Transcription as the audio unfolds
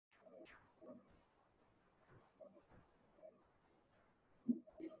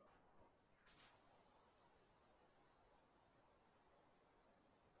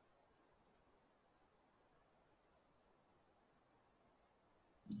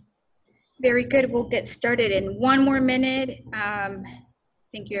Very good. We'll get started in one more minute.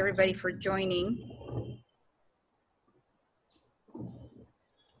 Thank you, everybody, for joining.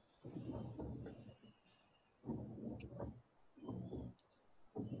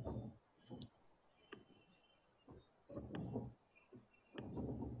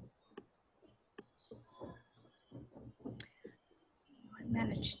 I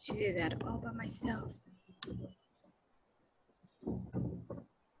managed to do that all by myself.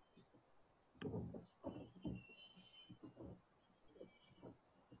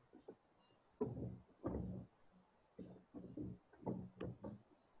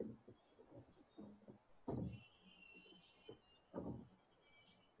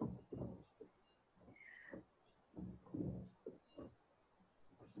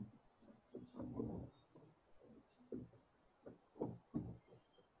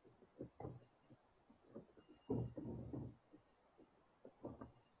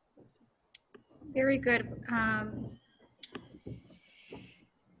 Very good.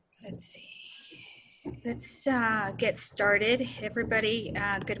 Let's see. Let's get started. Everybody,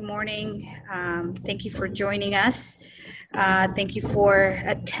 good morning. Thank you for joining us. Thank you for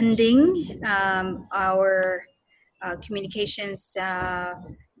attending our communications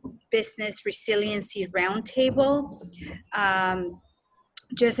business resiliency roundtable.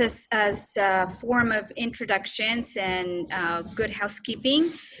 Just as a form of introductions and good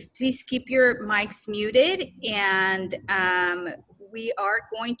housekeeping, please keep your mics muted, and we are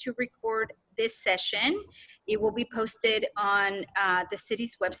going to record this session. It will be posted on the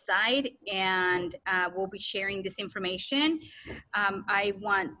city's website, and we'll be sharing this information. I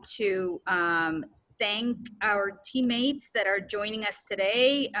want to thank our teammates that are joining us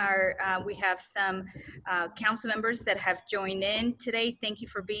today. We have some council members that have joined in today. Thank you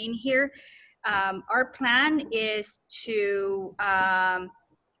for being here. Our plan is to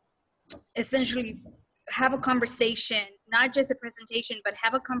essentially have a conversation, not just a presentation, but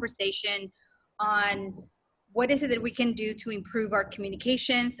have a conversation on what is it that we can do to improve our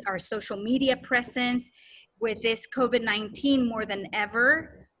communications, our social media presence. With this COVID-19 more than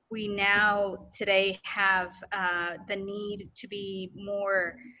ever, we now today have the need to be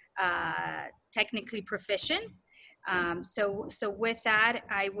more technically proficient. So with that,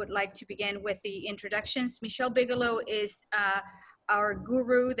 I would like to begin with the introductions. Michelle Bigelow is our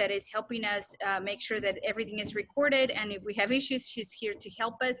guru that is helping us make sure that everything is recorded. And if we have issues, she's here to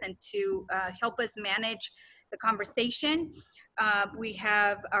help us and to help us manage the conversation. We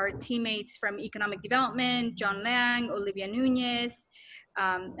have our teammates from Economic Development, John Lang, Olivia Nunez.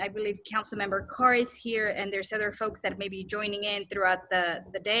 I believe Councilmember Carr is here, and there's other folks that may be joining in throughout the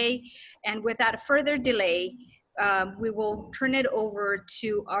day. And without further delay, we will turn it over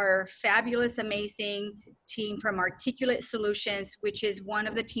to our fabulous, amazing team from Articulate Solutions, which is one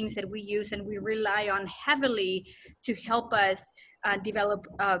of the teams that we use and we rely on heavily to help us develop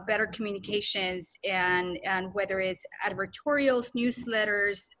better communications, and whether it's advertorials,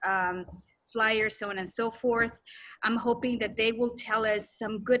 newsletters, flyers, so on and so forth. I'm hoping that they will tell us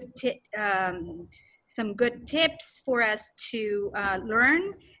some good tips for us to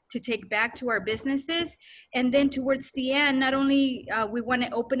learn, to take back to our businesses. And then towards the end, not only we want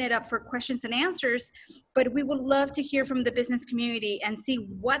to open it up for questions and answers, but we would love to hear from the business community and see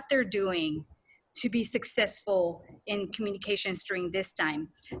what they're doing to be successful in communications during this time.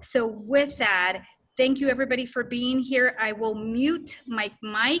 So with that, thank you everybody for being here. I will mute my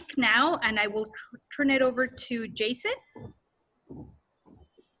mic now, and I will turn it over to Jason.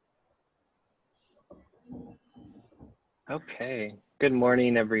 Okay, good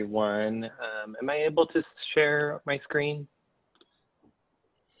morning, everyone. Am I able to share my screen?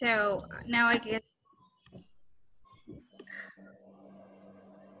 So now I guess.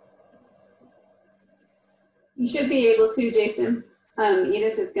 You should be able to, Jason.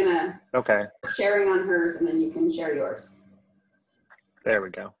 Edith is gonna sharing on hers, and then you can share yours. There we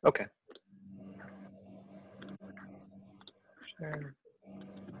go. Okay. Share.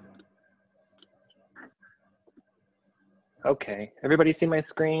 Okay, everybody see my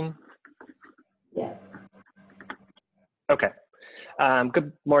screen? Yes. Okay.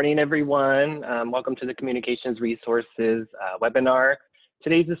 Good morning, everyone. Welcome to the Communications Resources webinar.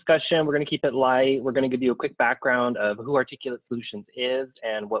 Today's discussion, we're going to keep it light. We're going to give you a quick background of who Articulate Solutions is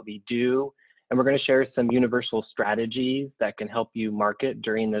and what we do. And we're going to share some universal strategies that can help you market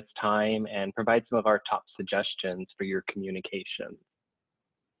during this time and provide some of our top suggestions for your communication.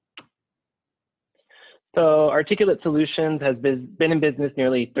 So Articulate Solutions has been in business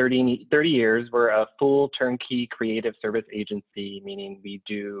nearly 30 years. We're a full turnkey creative service agency, meaning we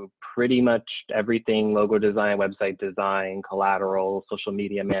do pretty much everything: logo design, website design, collateral, social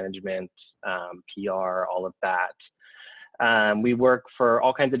media management, PR, all of that. We work for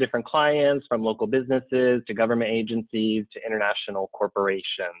all kinds of different clients, from local businesses to government agencies to international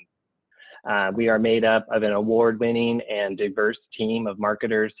corporations. We are made up of an award-winning and diverse team of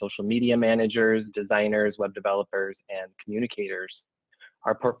marketers, social media managers, designers, web developers, and communicators.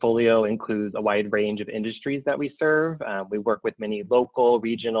 Our portfolio includes a wide range of industries that we serve. We work with many local,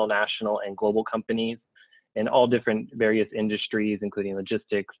 regional, national, and global companies in all different various industries, including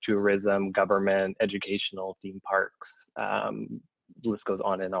logistics, tourism, government, educational, theme parks. The list goes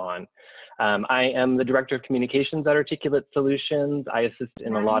on and on. I am the Director of Communications at Articulate Solutions. I assist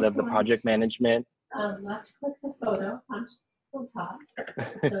in a lot of the project management. Left click the photo on the top.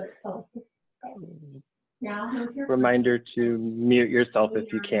 So it's selected. Now move your Reminder to mute yourself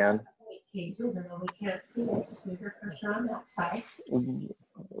if you can. pages, and then we can't see it. Just move your cursor on that side.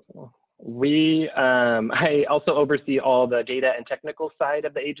 I also oversee all the data and technical side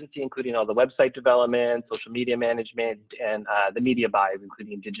of the agency, including all the website development, social media management, and the media buys,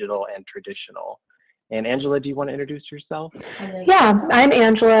 including digital and traditional. And Angela, do you want to introduce yourself? Yeah, I'm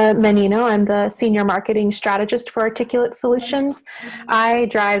Angela Menino. I'm the Senior Marketing Strategist for Articulate Solutions. I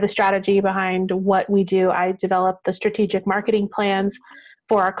drive the strategy behind what we do. I develop the strategic marketing plans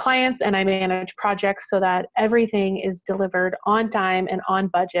for our clients, and I manage projects so that everything is delivered on time and on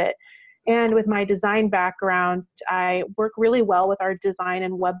budget. And with my design background, I work really well with our design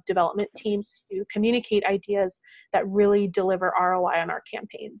and web development teams to communicate ideas that really deliver ROI on our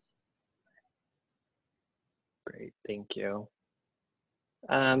campaigns. Great, thank you.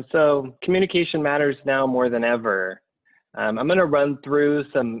 So communication matters now more than ever. I'm going to run through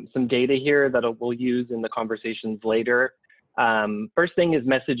some data here that we'll use in the conversations later. First thing is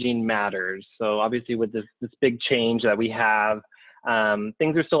messaging matters. So obviously with this big change that we have,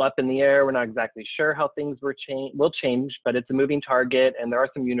 things are still up in the air. We're not exactly sure how things will change, but it's a moving target, and there are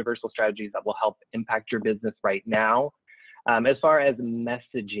some universal strategies that will help impact your business right now. As far as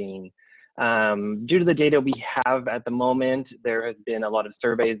messaging, due to the data we have at the moment, there has been a lot of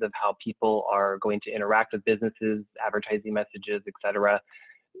surveys of how people are going to interact with businesses, advertising messages, etc.,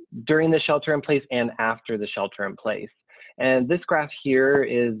 during the shelter in place and after the shelter in place. And this graph here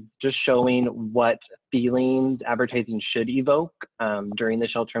is just showing what feelings advertising should evoke during the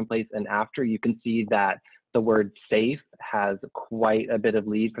shelter in place and after. You can see that the word safe has quite a bit of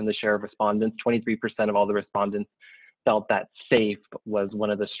lead from the share of respondents. 23% of all the respondents felt that safe was one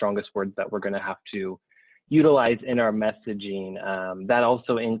of the strongest words that we're going to have to utilize in our messaging. That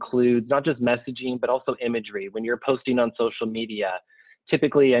also includes not just messaging, but also imagery. When you're posting on social media,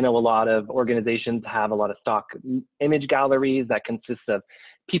 typically, I know a lot of organizations have a lot of stock image galleries that consist of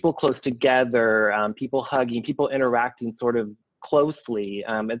people close together, people hugging, people interacting sort of closely.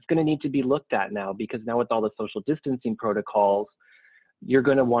 It's going to need to be looked at now, because now with all the social distancing protocols, you're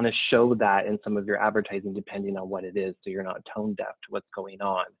going to want to show that in some of your advertising, depending on what it is, so you're not tone deaf to what's going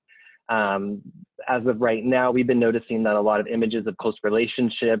on. As of right now, we've been noticing that a lot of images of close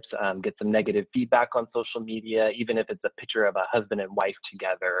relationships get some negative feedback on social media, even if it's a picture of a husband and wife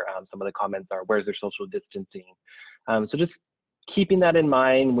together. Some of the comments are, where's their social distancing? So just keeping that in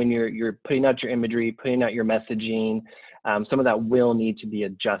mind when you're putting out your imagery, putting out your messaging, some of that will need to be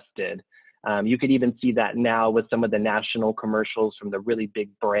adjusted. You could even see that now with some of the national commercials from the really big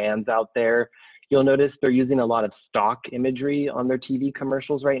brands out there. You'll notice they're using a lot of stock imagery on their TV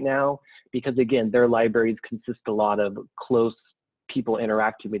commercials right now, because again, their libraries consist a lot of close people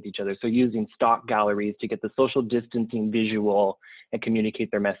interacting with each other. So using stock galleries to get the social distancing visual and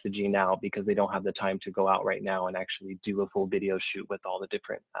communicate their messaging out, because they don't have the time to go out right now and actually do a full video shoot with all the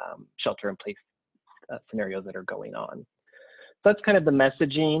different shelter in place scenarios that are going on. So that's kind of the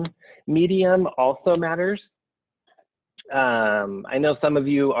messaging. Medium also matters. I know some of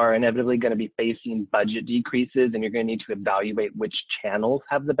you are inevitably going to be facing budget decreases, and you're going to need to evaluate which channels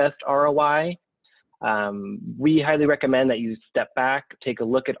have the best ROI. We highly recommend that you step back, take a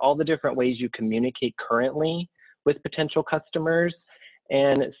look at all the different ways you communicate currently with potential customers,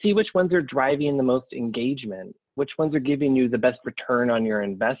 and see which ones are driving the most engagement, which ones are giving you the best return on your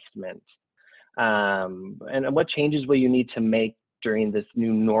investment, and what changes will you need to make during this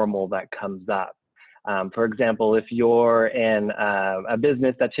new normal that comes up. For example, if you're in a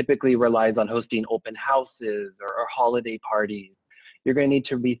business that typically relies on hosting open houses or holiday parties, you're going to need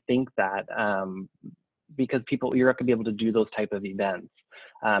to rethink that, because you're not going to be able to do those type of events.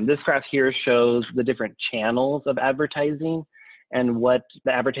 This graph here shows the different channels of advertising, and what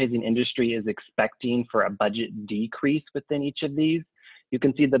the advertising industry is expecting for a budget decrease within each of these. You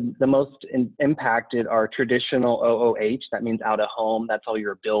can see the most impacted are traditional OOH, that means out of home, that's all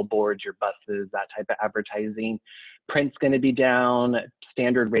your billboards, your buses, that type of advertising. Print's gonna be down,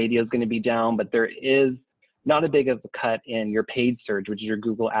 standard radio is gonna be down, but there is not a big of a cut in your paid search, which is your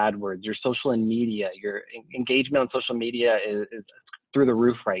Google AdWords, your social media, your engagement on social media is through the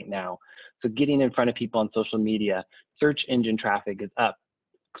roof right now. So getting in front of people on social media, search engine traffic is up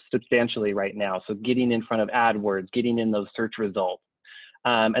substantially right now. So getting in front of AdWords, getting in those search results.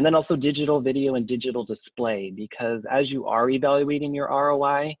 And then also digital video and digital display, because as you are evaluating your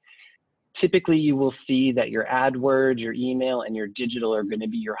ROI, typically you will see that your AdWords, your email, and your digital are going to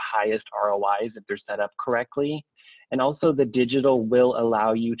be your highest ROIs if they're set up correctly. And also the digital will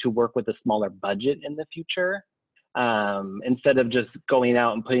allow you to work with a smaller budget in the future. Instead of just going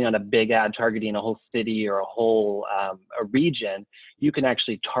out and putting on a big ad targeting a whole city or a whole a region, you can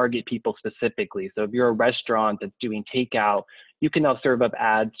actually target people specifically. So if you're a restaurant that's doing takeout, you can now serve up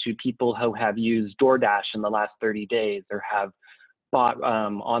ads to people who have used DoorDash in the last 30 days or have bought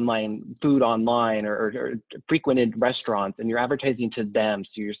online food online or frequented restaurants, and you're advertising to them.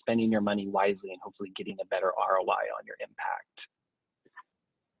 So you're spending your money wisely and hopefully getting a better ROI on your impact.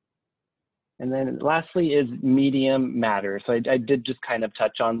 And then lastly is medium matter. So I did just kind of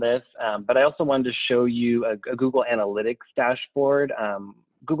touch on this, but I also wanted to show you a Google Analytics dashboard.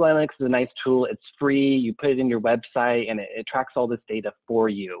 Google Analytics is a nice tool. It's free. You put it in your website and it tracks all this data for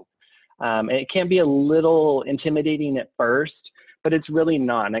you. And it can be a little intimidating at first, but it's really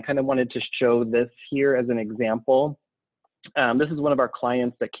not. And I kind of wanted to show this here as an example. This is one of our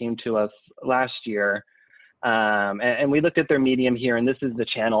clients that came to us last year. And we looked at their medium here, and this is the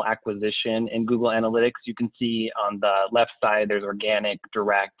channel acquisition in Google Analytics. You can see on the left side, there's organic,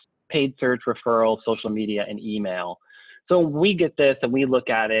 direct, paid search, referral, social media, and email. So when we get this and we look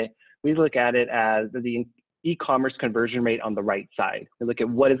at it as the e-commerce conversion rate on the right side. We look at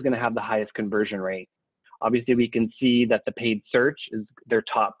what is going to have the highest conversion rate. Obviously, we can see that the paid search is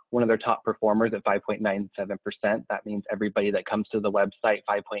one of their top performers at 5.97%. That means everybody that comes to the website,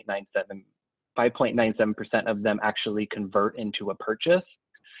 5.97% of them actually convert into a purchase.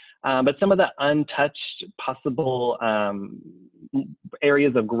 But some of the untouched possible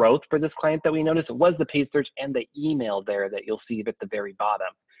areas of growth for this client that we noticed was the paid search and the email there that you'll see at the very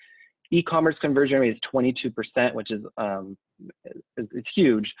bottom. E-commerce conversion rate is 22%, which is it's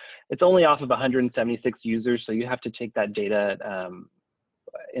huge. It's only off of 176 users, so you have to take that data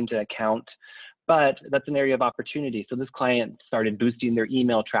into account. But that's an area of opportunity. So this client started boosting their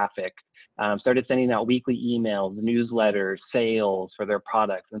email traffic, started sending out weekly emails, newsletters, sales for their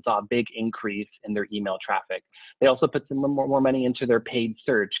products, and saw a big increase in their email traffic. They also put some more money into their paid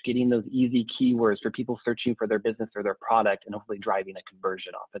search, getting those easy keywords for people searching for their business or their product, and hopefully driving a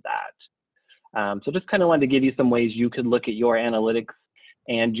conversion off of that. So just kind of wanted to give you some ways you could look at your analytics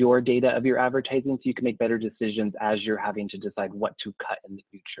and your data of your advertising so you can make better decisions as you're having to decide what to cut in the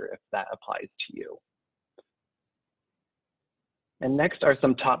future if that applies to you. And next are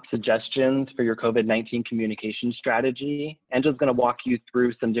some top suggestions for your COVID-19 communication strategy. Angela's going to walk you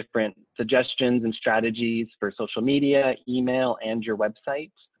through some different suggestions and strategies for social media, email, and your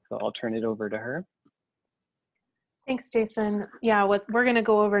website. So I'll turn it over to her. Thanks, Jason. Yeah, what we're going to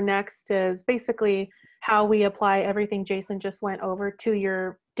go over next is basically how we apply everything Jason just went over to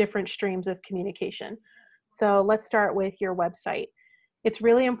your different streams of communication. So let's start with your website. It's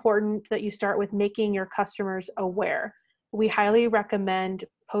really important that you start with making your customers aware. We highly recommend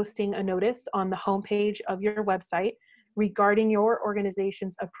posting a notice on the homepage of your website regarding your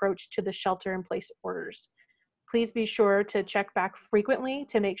organization's approach to the shelter-in-place orders. Please be sure to check back frequently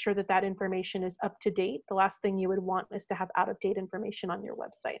to make sure that that information is up to date. The last thing you would want is to have out-of-date information on your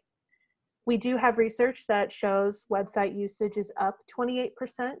website. We do have research that shows website usage is up 28%,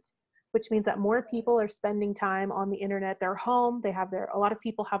 which means that more people are spending time on the internet. They're home. A lot of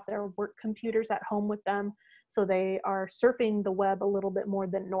people have their work computers at home with them, so they are surfing the web a little bit more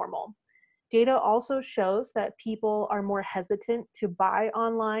than normal. Data also shows that people are more hesitant to buy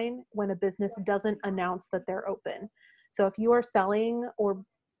online when a business doesn't announce that they're open. So if you are selling or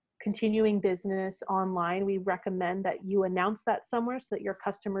continuing business online, we recommend that you announce that somewhere so that your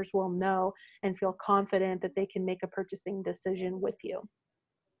customers will know and feel confident that they can make a purchasing decision with you.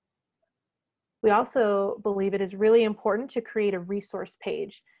 We also believe it is really important to create a resource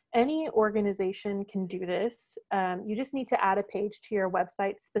page. Any organization can do this. You just need to add a page to your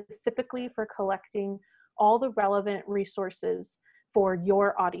website specifically for collecting all the relevant resources for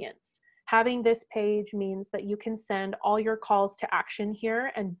your audience. Having this page means that you can send all your calls to action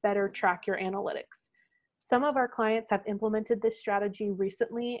here and better track your analytics. Some of our clients have implemented this strategy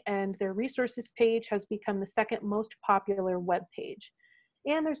recently, and their resources page has become the second most popular web page.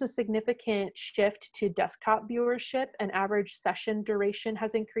 And there's a significant shift to desktop viewership, and average session duration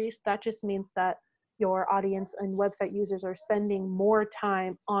has increased. That just means that your audience and website users are spending more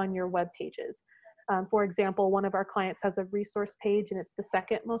time on your web pages. For example, one of our clients has a resource page, and it's the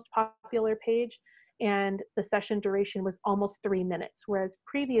second most popular page, and the session duration was almost 3 minutes, whereas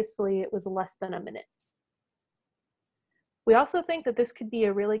previously it was less than a minute. We also think that this could be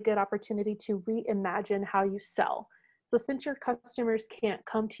a really good opportunity to reimagine how you sell. So since your customers can't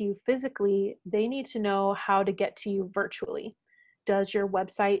come to you physically, they need to know how to get to you virtually. Does your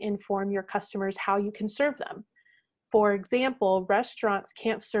website inform your customers how you can serve them? For example, restaurants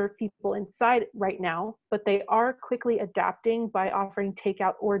can't serve people inside right now, but they are quickly adapting by offering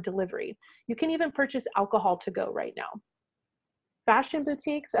takeout or delivery. You can even purchase alcohol to go right now. Fashion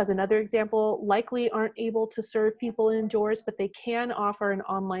boutiques, as another example, likely aren't able to serve people indoors, but they can offer an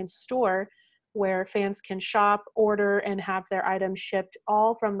online store where fans can shop, order, and have their items shipped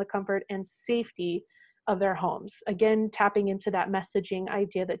all from the comfort and safety of their homes. Again, tapping into that messaging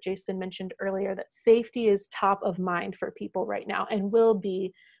idea that Jason mentioned earlier, that safety is top of mind for people right now and will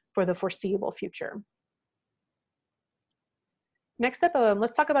be for the foreseeable future. Next up,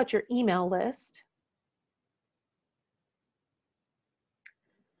 let's talk about your email list.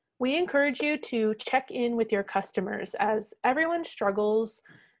 We encourage you to check in with your customers as everyone struggles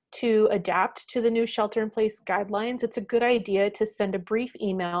to adapt to the new shelter-in-place guidelines. It's a good idea to send a brief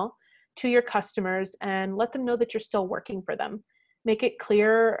email to your customers and let them know that you're still working for them. Make it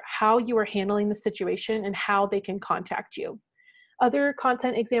clear how you are handling the situation and how they can contact you. Other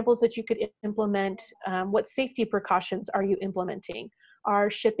content examples that you could implement, what safety precautions are you implementing? Are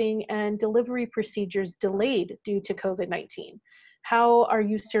shipping and delivery procedures delayed due to COVID-19? How are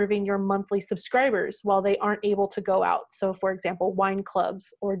you serving your monthly subscribers while they aren't able to go out? So for example, wine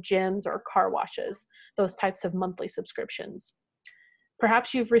clubs or gyms or car washes, those types of monthly subscriptions.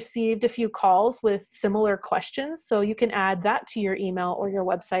 Perhaps you've received a few calls with similar questions, so you can add that to your email or your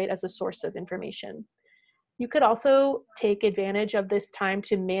website as a source of information. You could also take advantage of this time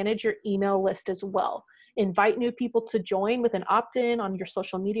to manage your email list as well. Invite new people to join with an opt-in on your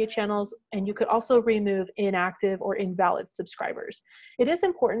social media channels, and you could also remove inactive or invalid subscribers. It is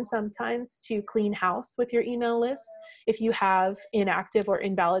important sometimes to clean house with your email list. If you have inactive or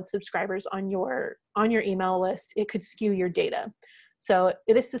invalid subscribers on your email list, it could skew your data. So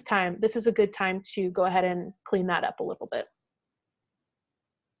this is a good time to go ahead and clean that up a little bit.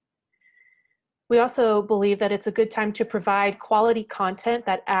 We also believe that it's a good time to provide quality content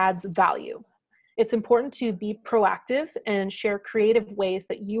that adds value. It's important to be proactive and share creative ways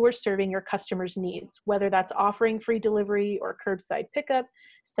that you are serving your customers' needs, whether that's offering free delivery or curbside pickup,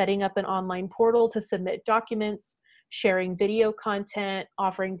 setting up an online portal to submit documents, sharing video content,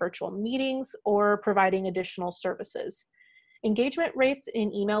 offering virtual meetings, or providing additional services. Engagement rates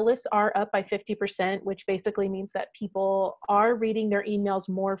in email lists are up by 50%, which basically means that people are reading their emails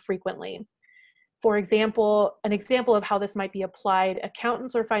more frequently. For example, an example of how this might be applied,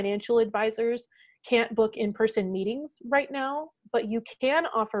 accountants or financial advisors can't book in-person meetings right now, but you can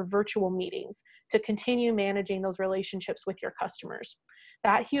offer virtual meetings to continue managing those relationships with your customers.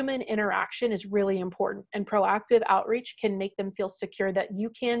 That human interaction is really important, and proactive outreach can make them feel secure that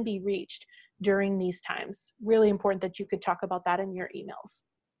you can be reached during these times. Really important that you could talk about that in your emails.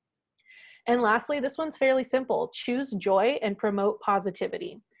 And lastly, this one's fairly simple. Choose joy and promote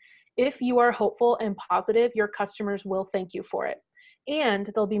positivity. If you are hopeful and positive, your customers will thank you for it.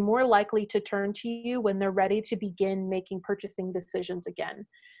 And they'll be more likely to turn to you when they're ready to begin making purchasing decisions again.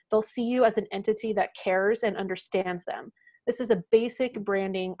 They'll see you as an entity that cares and understands them. This is a basic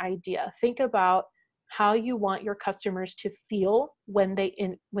branding idea. Think about how you want your customers to feel when they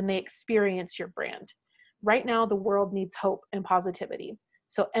experience your brand. Right now, the world needs hope and positivity.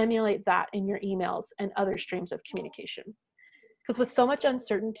 So emulate that in your emails and other streams of communication. Because with so much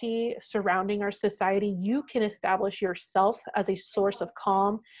uncertainty surrounding our society, you can establish yourself as a source of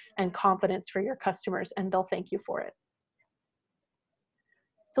calm and confidence for your customers, and they'll thank you for it.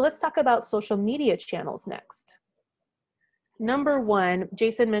 So let's talk about social media channels next. Number one,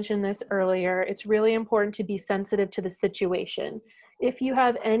 Jason mentioned this earlier, it's really important to be sensitive to the situation. If you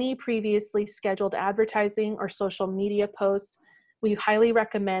have any previously scheduled advertising or social media posts, we highly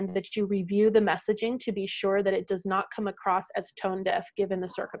recommend that you review the messaging to be sure that it does not come across as tone deaf given the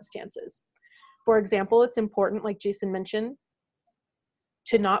circumstances. For example, it's important, like Jason mentioned,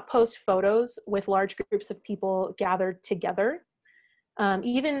 to not post photos with large groups of people gathered together.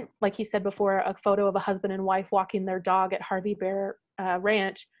 Even, like he said before, a photo of a husband and wife walking their dog at Harvey Bear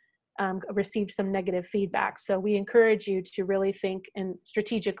Ranch received some negative feedback. So we encourage you to really think and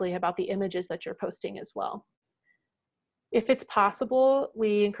strategically about the images that you're posting as well. If it's possible,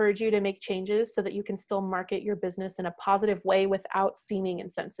 we encourage you to make changes so that you can still market your business in a positive way without seeming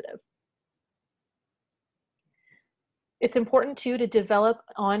insensitive. It's important too to develop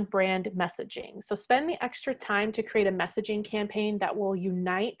on-brand messaging. So spend the extra time to create a messaging campaign that will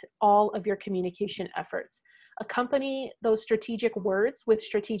unite all of your communication efforts. Accompany those strategic words with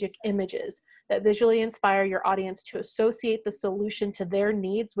strategic images that visually inspire your audience to associate the solution to their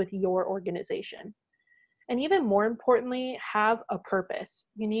needs with your organization. And even more importantly, have a purpose.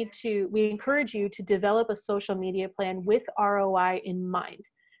 We encourage you to develop a social media plan with ROI in mind.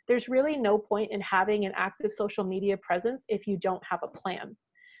 There's really no point in having an active social media presence if you don't have a plan.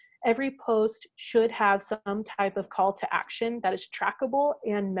 Every post should have some type of call to action that is trackable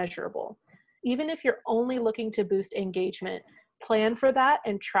and measurable. Even if you're only looking to boost engagement, plan for that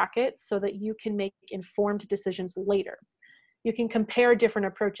and track it so that you can make informed decisions later. You can compare different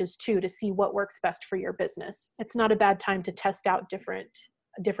approaches too to see what works best for your business. It's not a bad time to test out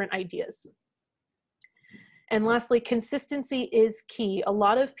different ideas. And lastly, consistency is key. A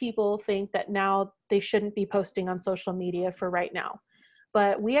lot of people think that now they shouldn't be posting on social media for right now.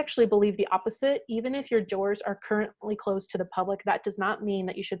 But we actually believe the opposite. Even if your doors are currently closed to the public, that does not mean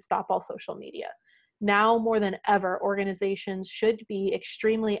that you should stop all social media. Now more than ever, organizations should be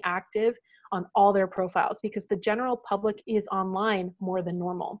extremely active on all their profiles because the general public is online more than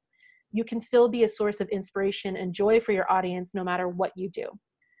normal. You can still be a source of inspiration and joy for your audience no matter what you do.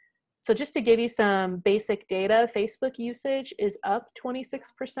 So just to give you some basic data, Facebook usage is up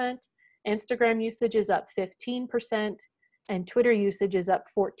 26%, Instagram usage is up 15%, and Twitter usage is up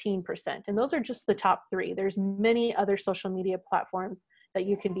 14%. And those are just the top 3. There's many other social media platforms that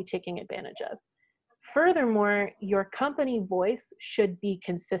you can be taking advantage of. Furthermore, your company voice should be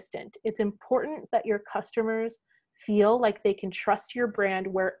consistent. It's important that your customers feel like they can trust your brand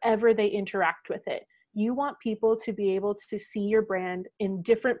wherever they interact with it. You want people to be able to see your brand in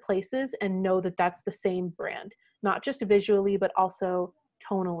different places and know that that's the same brand, not just visually, but also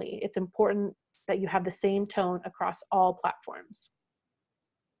tonally. It's important that you have the same tone across all platforms.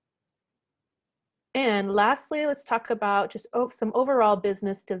 And lastly, let's talk about just some overall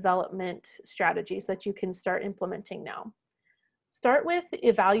business development strategies that you can start implementing now. Start with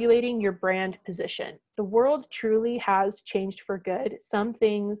evaluating your brand position. The world truly has changed for good. Some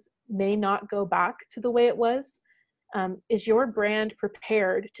things may not go back to the way it was. Is your brand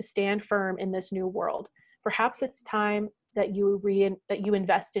prepared to stand firm in this new world? Perhaps it's time that you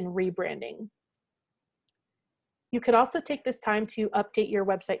invest in rebranding. You could also take this time to update your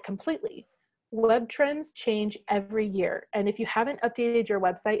website completely. Web trends change every year, and if you haven't updated your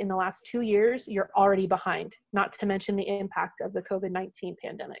website in the last 2 years, you're already behind, not to mention the impact of the COVID-19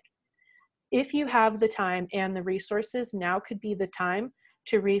 pandemic. If you have the time and the resources, now could be the time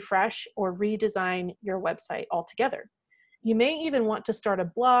to refresh or redesign your website altogether. You may even want to start a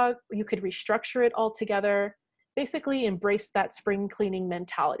blog, or you could restructure it altogether. Basically, embrace that spring cleaning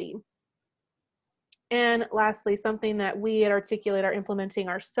mentality. And lastly, something that we at Articulate are implementing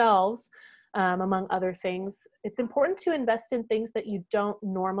ourselves, among other things, it's important to invest in things that you don't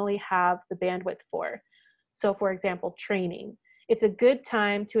normally have the bandwidth for. So for example, training. It's a good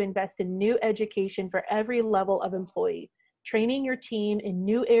time to invest in new education for every level of employee. Training your team in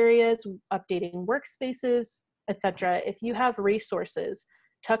new areas, updating workspaces, etc. If you have resources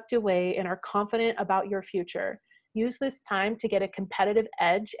tucked away and are confident about your future, use this time to get a competitive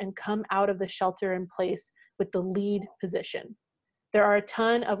edge and come out of the shelter in place with the lead position. There are a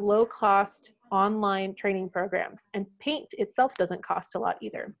ton of low-cost online training programs, and Paint itself doesn't cost a lot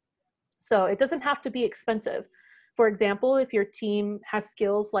either. So it doesn't have to be expensive. For example, if your team has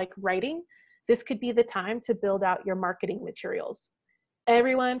skills like writing, this could be the time to build out your marketing materials.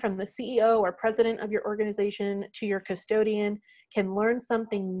 Everyone from the CEO or president of your organization to your custodian can learn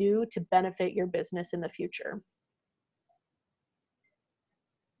something new to benefit your business in the future.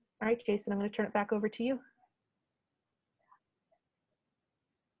 All right, Jason, I'm going to turn it back over to you.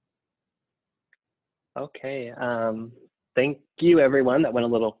 Okay, thank you everyone. That went a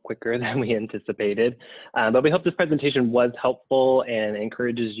little quicker than we anticipated, but we hope this presentation was helpful and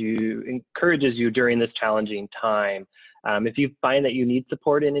encourages you during this challenging time. If you find that you need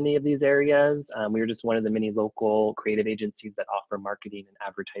support in any of these areas, we are just one of the many local creative agencies that offer marketing and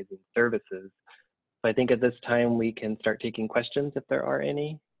advertising services. So I think at this time we can start taking questions if there are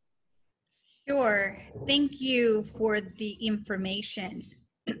any. Sure, thank you for the information.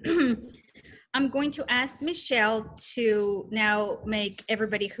 I'm going to ask Michelle to now make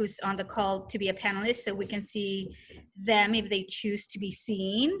everybody who's on the call to be a panelist so we can see them if they choose to be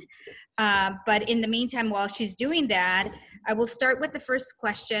seen. But in the meantime, while she's doing that, I will start with the first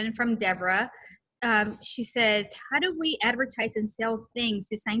question from Deborah. She says, how do we advertise and sell things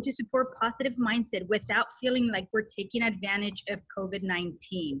designed to support positive mindset without feeling like we're taking advantage of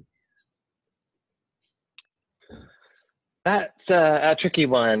COVID-19? That's a tricky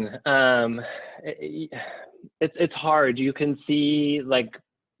one. It's hard. You can see like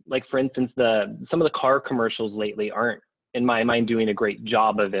for instance, some of the car commercials lately aren't, in my mind, doing a great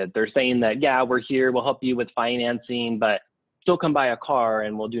job of it. They're saying that, yeah, we're here, we'll help you with financing, but still come buy a car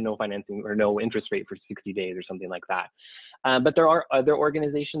and we'll do no financing or no interest rate for 60 days or something like that. But there are other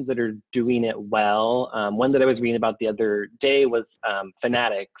organizations that are doing it well. One that I was reading about the other day was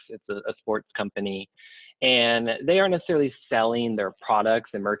Fanatics. It's a sports company. And they aren't necessarily selling their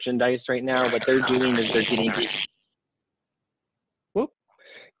products and merchandise right now. What they're doing is they're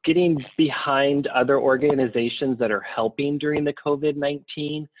getting behind other organizations that are helping during the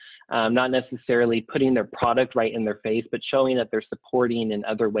COVID-19, not necessarily putting their product right in their face, but showing that they're supporting in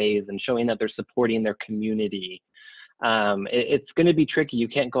other ways and showing that they're supporting their community. It's going to be tricky. You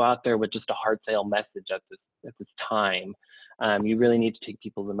can't go out there with just a hard sale message at this time. You really need to take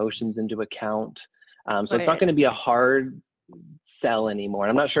people's emotions into account. So it's not going to be a hard sell anymore.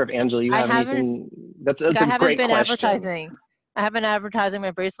 I'm not sure if Angela, you have anything. That's a great question. I haven't been advertising. I have been advertising my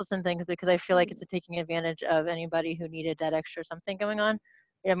bracelets and things because I feel like it's taking advantage of anybody who needed that extra something going on.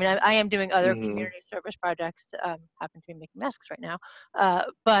 I mean, I am doing other community service projects. Happen to be making masks right now,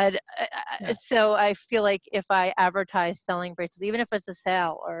 so I feel like if I advertise selling bracelets, even if it's a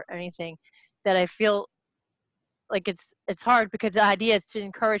sale or anything, that I feel like it's hard because the idea is to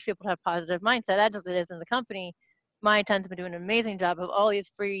encourage people to have positive mindset. As it is in the company, my intent's been doing an amazing job of all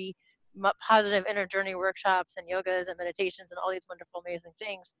these free positive inner journey workshops and yogas and meditations and all these wonderful, amazing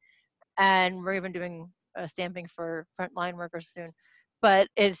things. And we're even doing stamping for frontline workers soon. But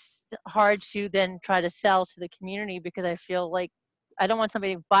it's hard to then try to sell to the community because I feel like I don't want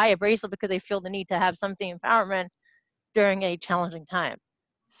somebody to buy a bracelet because they feel the need to have something empowerment during a challenging time.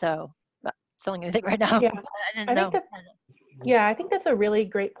 So not selling anything right now. Yeah, I think that's a really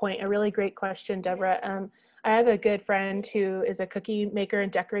great point, a really great question, Deborah. I have a good friend who is a cookie maker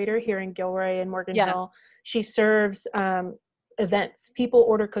and decorator here in Gilroy and Morgan Hill. She serves events. People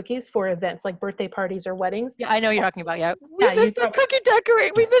order cookies for events like birthday parties or weddings. Yeah, I know what you're talking about. Yeah, we missed the cookie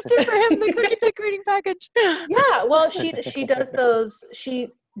decorate. We missed it for him, the cookie decorating package. Yeah, well, she does those. She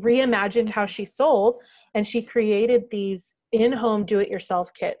reimagined how she sold, and she created these in-home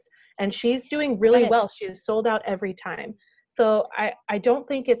do-it-yourself kits. And she's doing really well. She is sold out every time. So I don't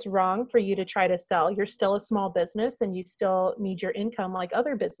think it's wrong for you to try to sell. You're still a small business and you still need your income like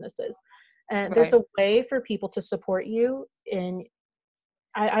other businesses. And there's a way for people to support you. And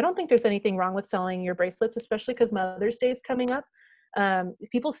I don't think there's anything wrong with selling your bracelets, especially because Mother's Day is coming up.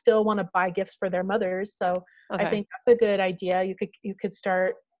 People still want to buy gifts for their mothers. So I think that's a good idea. You could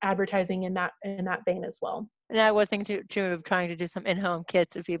start advertising in that vein as well. And I was thinking of trying to do some in-home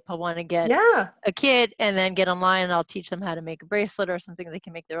kits if people want to get a kit and then get online, and I'll teach them how to make a bracelet or something. They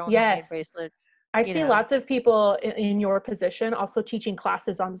can make their own homemade bracelet. I see lots of people in your position also teaching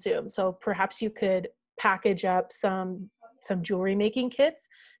classes on Zoom. So perhaps you could package up some jewelry making kits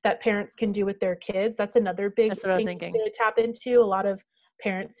that parents can do with their kids. That's another big thing to tap into. A lot of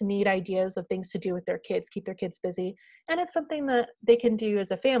parents need ideas of things to do with their kids, keep their kids busy. And it's something that they can do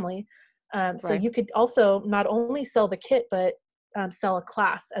as a family. So you could also not only sell the kit, but sell a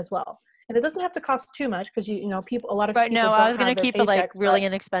class as well. And it doesn't have to cost too much because a lot of people. No, I was going to keep it like really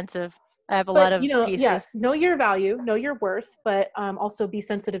inexpensive. I have a lot of pieces. Yes, know your value, know your worth, but also be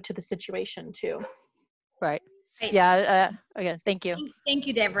sensitive to the situation too. Right. Yeah. Again, thank you. Thank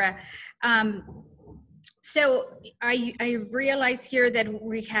you, Deborah. So I realize here that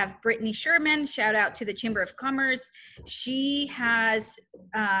we have Brittany Sherman. Shout out to the Chamber of Commerce. She has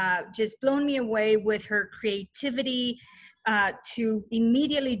just blown me away with her creativity to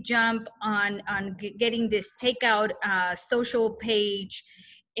immediately jump on getting this takeout social page.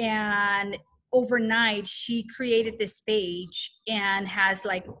 And overnight, she created this page and has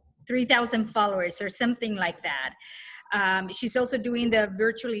like 3,000 followers or something like that. She's also doing the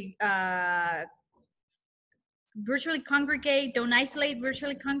virtually congregate, don't isolate,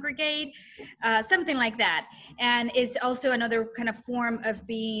 virtually congregate, something like that. And it's also another kind of form of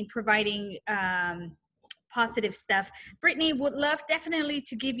providing positive stuff. Brittany, would love definitely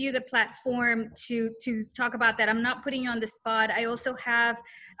to give you the platform to talk about that. I'm not putting you on the spot. I also have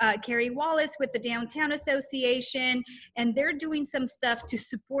Carrie Wallace with the Downtown Association, and they're doing some stuff to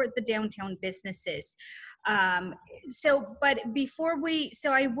support the downtown businesses. But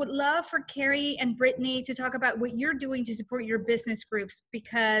I would love for Carrie and Brittany to talk about what you're doing to support your business groups,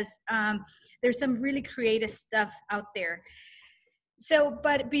 because there's some really creative stuff out there. So,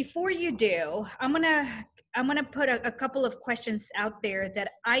 but before you do, I'm gonna put a couple of questions out there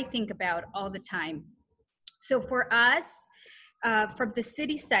that I think about all the time. So for us, from the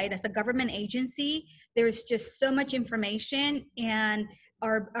city side, as a government agency, there's just so much information, and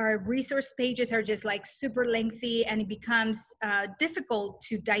our resource pages are just like super lengthy, and it becomes difficult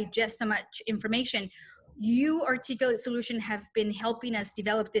to digest so much information. You, Articulate Solution, have been helping us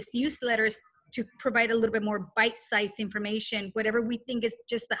develop these newsletters to provide a little bit more bite-sized information, whatever we think is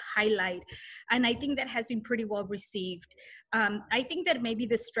just the highlight. And I think that has been pretty well received. I think that maybe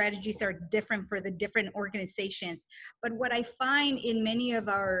the strategies are different for the different organizations, but what I find in many of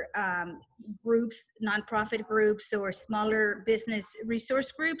our groups, nonprofit groups or smaller business resource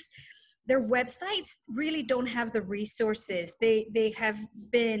groups, their websites really don't have the resources. They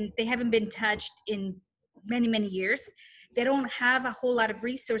haven't been touched in many years. They don't have a whole lot of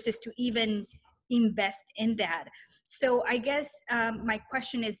resources to even invest in that. So I guess my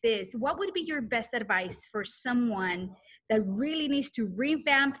question is this: what would be your best advice for someone that really needs to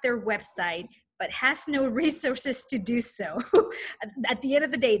revamp their website but has no resources to do so? At the end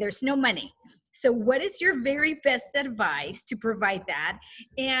of the day, there's no money. So what is your very best advice to provide that?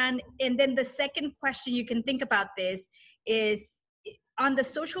 And then the second question you can think about this is, on the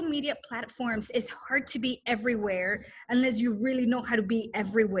social media platforms, it's hard to be everywhere unless you really know how to be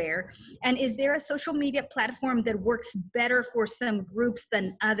everywhere. And is there a social media platform that works better for some groups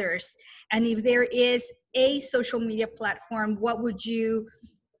than others? And if there is a social media platform, what would you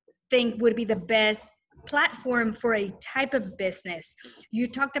think would be the best platform for a type of business? You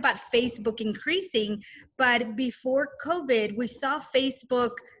talked about Facebook increasing, but before COVID, we saw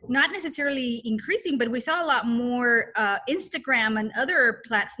Facebook not necessarily increasing, but we saw a lot more Instagram and other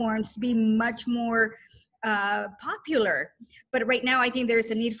platforms to be much more popular. But right now, I think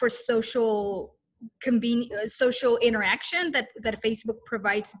there's a need for social interaction that Facebook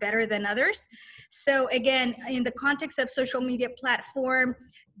provides better than others. So again, in the context of social media platform,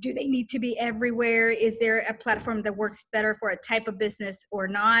 do they need to be everywhere? Is there a platform that works better for a type of business or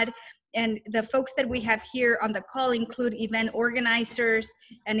not? And the folks that we have here on the call include event organizers,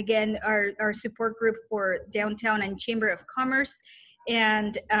 and again, our support group for downtown and Chamber of Commerce,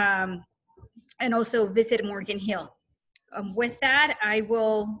 and also Visit Morgan Hill. With that, I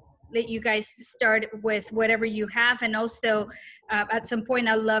will let you guys start with whatever you have, and also at some point,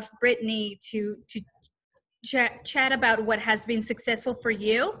 I'd love Brittany to chat about what has been successful for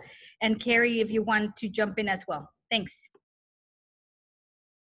you, and Carrie, if you want to jump in as well. Thanks.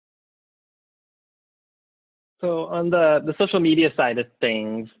 So on the social media side of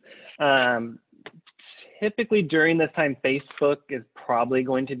things, typically during this time, Facebook is probably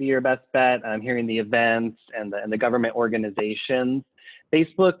going to be your best bet. I'm hearing the events and the government organizations.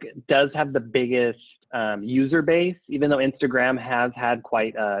 Facebook does have the biggest user base. Even though Instagram has had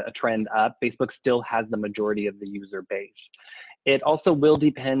quite a trend up, Facebook still has the majority of the user base. It also will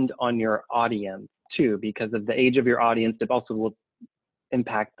depend on your audience too, because of the age of your audience. It also will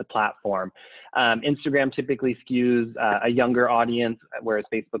impact the platform. Instagram typically skews a younger audience, whereas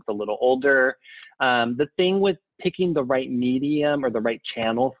Facebook's a little older. The thing with picking the right medium or the right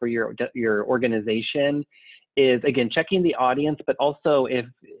channel for your organization is, again, checking the audience, but also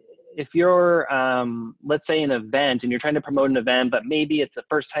if you're, let's say, an event and you're trying to promote an event, but maybe it's a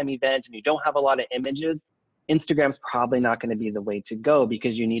first-time event and you don't have a lot of images, Instagram's probably not going to be the way to go,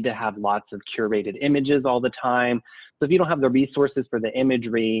 because you need to have lots of curated images all the time. So if you don't have the resources for the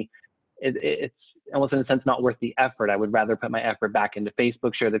imagery, it's almost in a sense not worth the effort. I would rather put my effort back into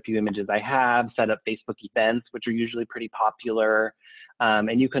Facebook, share the few images I have, set up Facebook events, which are usually pretty popular.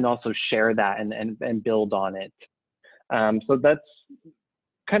 And you can also share that and build on it. So that's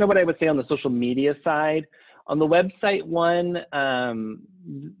kind of what I would say on the social media side. On the website one,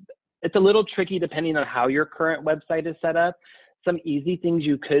 it's a little tricky depending on how your current website is set up. Some easy things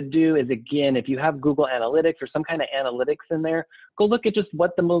you could do is, again, if you have Google Analytics or some kind of analytics in there, go look at just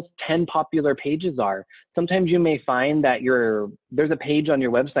what the most 10 popular pages are. Sometimes you may find that there's a page on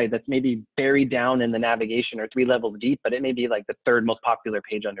your website that's maybe buried down in the navigation or 3 levels deep, but it may be like the 3rd most popular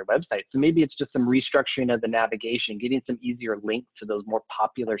page on your website. So maybe it's just some restructuring of the navigation, getting some easier links to those more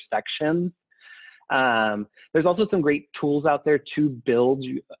popular sections. There's also some great tools out there to build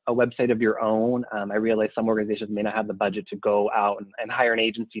a website of your own. I realize some organizations may not have the budget to go out and hire an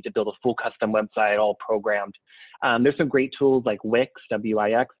agency to build a full custom website, all programmed. There's some great tools like Wix,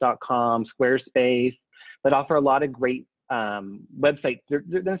 Wix.com, Squarespace, that offer a lot of great websites. They're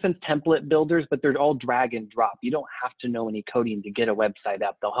in a sense template builders, but they're all drag and drop. You don't have to know any coding to get a website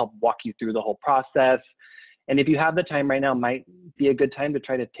up. They'll help walk you through the whole process. And if you have the time right now, might be a good time to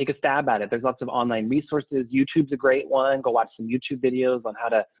try to take a stab at it. There's lots of online resources. YouTube's a great one. Go watch some YouTube videos on how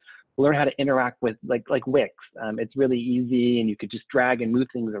to learn how to interact with like Wix. It's really easy, and you could just drag and move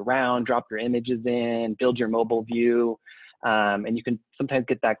things around, drop your images in, build your mobile view, and you can sometimes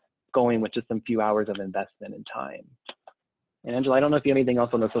get that going with just some few hours of investment and time. And Angela, I don't know if you have anything else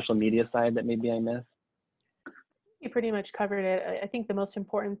on the social media side that maybe I missed. You pretty much covered it. I think the most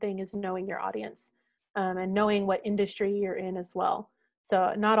important thing is knowing your audience. And knowing what industry you're in as well.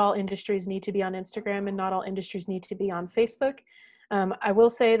 So not all industries need to be on Instagram, and not all industries need to be on Facebook. I will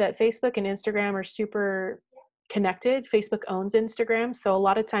say that Facebook and Instagram are super connected. Facebook owns Instagram, so a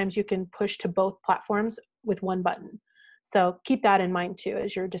lot of times you can push to both platforms with one button. So keep that in mind too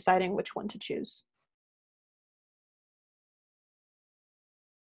as you're deciding which one to choose.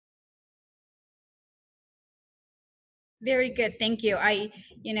 Very good, thank you.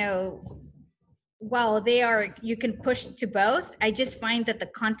 While you can push to both, I just find that the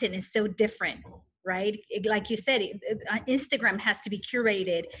content is so different, right? Like you said, Instagram has to be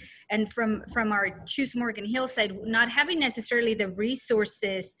curated. And from our Choose Morgan Hill side, not having necessarily the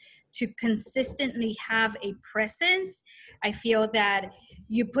resources to consistently have a presence, I feel that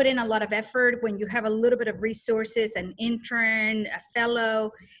you put in a lot of effort when you have a little bit of resources, an intern, a fellow,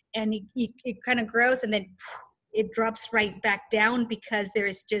 and it kind of grows, and then it drops right back down because there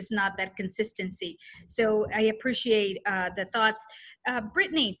is just not that consistency. So I appreciate the thoughts.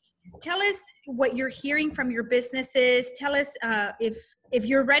 Brittany, tell us what you're hearing from your businesses. Tell us if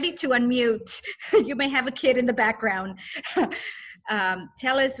you're ready to unmute. You may have a kid in the background.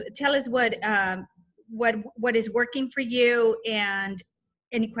 Tell us what is working for you, and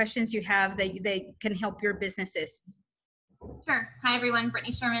any questions you have that can help your businesses. Sure. Hi, everyone.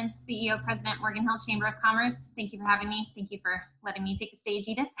 Brittany Sherman, CEO, President, Morgan Hill Chamber of Commerce. Thank you for having me. Thank you for letting me take the stage,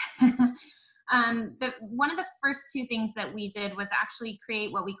 Edith. One of the first two things that we did was actually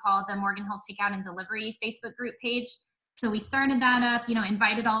create what we call the Morgan Hill Takeout and Delivery Facebook group page. So we started that up,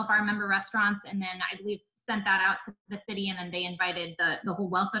 invited all of our member restaurants, and then I believe sent that out to the city, and then they invited the whole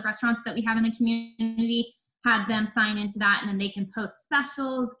wealth of restaurants that we have in the community, had them sign into that, and then they can post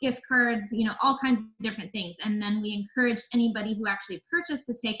specials, gift cards, all kinds of different things. And then we encouraged anybody who actually purchased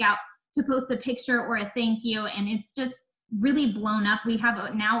the takeout to post a picture or a thank you. And it's just really blown up. We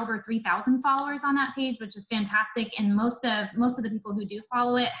have now over 3,000 followers on that page, which is fantastic. And most of the people who do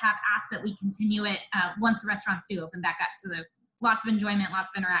follow it have asked that we continue it once the restaurants do open back up. So there's lots of enjoyment, lots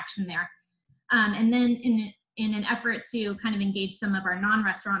of interaction there. And then in an effort to kind of engage some of our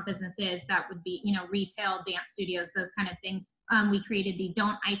non-restaurant businesses, that would be, retail, dance studios, those kind of things. We created the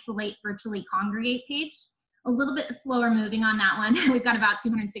Don't Isolate, Virtually Congregate page. A little bit slower moving on that one. We've got about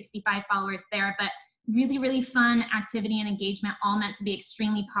 265 followers there, but really, really fun activity and engagement, all meant to be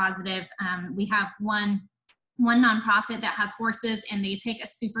extremely positive. We have one nonprofit that has horses, and they take a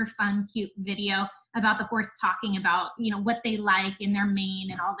super fun, cute video about the horse talking about, what they like in their mane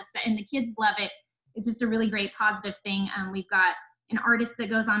and all this stuff, and the kids love it. It's just a really great positive thing. We've got an artist that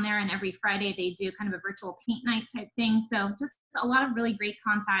goes on there, and every Friday they do kind of a virtual paint night type thing. So just a lot of really great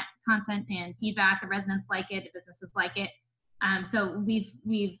content and feedback. The residents like it, the businesses like it. So we've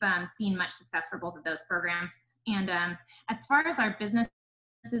seen much success for both of those programs. And as far as our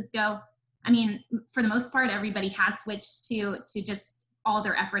businesses go, for the most part, everybody has switched to just all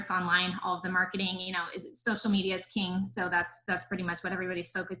their efforts online, all of the marketing. Social media is king, so that's pretty much what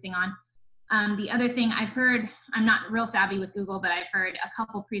everybody's focusing on. The other thing I've heard, I'm not real savvy with Google, but I've heard a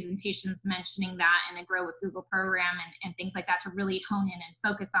couple presentations mentioning that and the Grow with Google program and things like that to really hone in and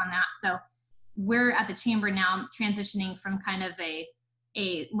focus on that. So we're at the chamber now transitioning from kind of a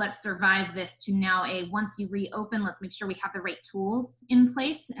let's survive this to now once you reopen, let's make sure we have the right tools in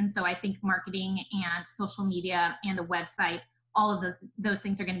place. And so I think marketing and social media and the website, all of those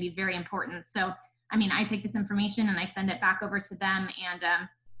things are going to be very important. So, I take this information and I send it back over to them, and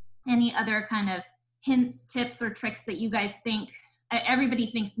any other kind of hints, tips, or tricks that you guys think. Everybody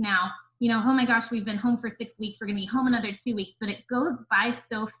thinks now, oh my gosh, we've been home for 6 weeks, we're gonna be home another 2 weeks, but it goes by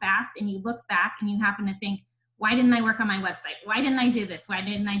so fast, and you look back and you happen to think, why didn't I work on my website? Why didn't I do this? Why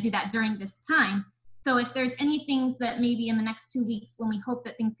didn't I do that during this time? So if there's any things that maybe in the next 2 weeks, when we hope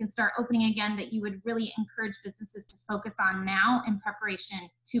that things can start opening again, that you would really encourage businesses to focus on now in preparation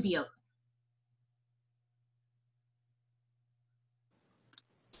to be open.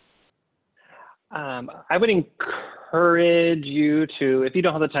 I would encourage you to, if you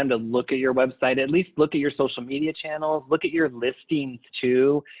don't have the time to look at your website, at least look at your social media channels, look at your listings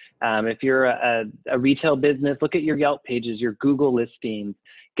too. If you're a retail business, look at your Yelp pages, your Google listings,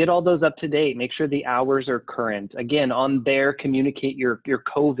 get all those up to date, make sure the hours are current. Again, on there, communicate your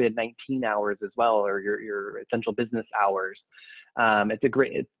COVID-19 hours as well, or your essential business hours.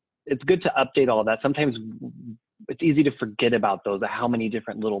 It's good to update all of that. Sometimes it's easy to forget about those, how many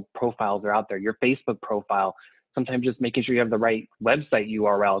different little profiles are out there. Your Facebook profile, sometimes just making sure you have the right website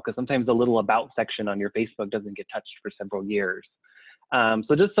URL, because sometimes the little about section on your Facebook doesn't get touched for several years.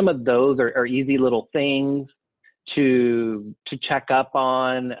 So just some of those are easy little things to check up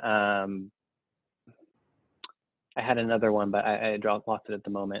on. I had another one, but I lost it at the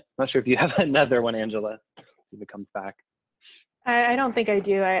moment. I'm not sure if you have another one, Angela, if it comes back. I don't think I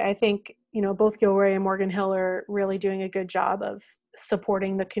do. I think, both Gilroy and Morgan Hill are really doing a good job of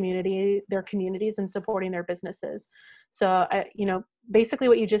supporting the community, their communities, and supporting their businesses. So, basically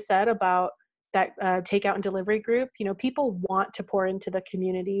what you just said about that takeout and delivery group, people want to pour into the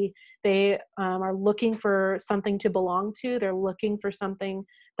community. They are looking for something to belong to. They're looking for something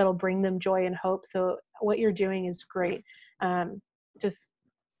that'll bring them joy and hope. So what you're doing is great. Just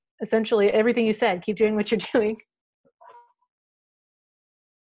essentially everything you said, keep doing what you're doing.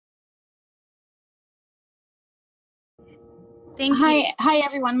 Thank you. Hi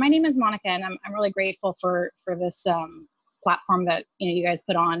everyone. My name is Monica, and I'm really grateful for this platform that you guys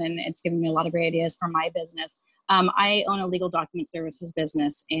put on, and it's given me a lot of great ideas for my business. I own a legal document services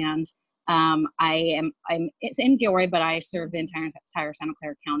business, and it's in Gilroy, but I serve the entire Santa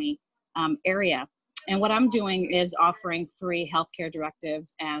Clara County area. And what I'm doing is offering free healthcare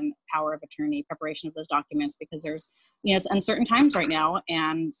directives and power of attorney preparation of those documents, because there's, it's uncertain times right now,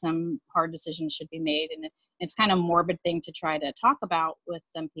 and some hard decisions should be made. And it's kind of a morbid thing to try to talk about with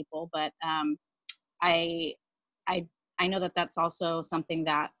some people, but I know that that's also something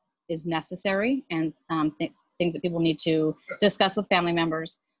that is necessary, and things that people need to discuss with family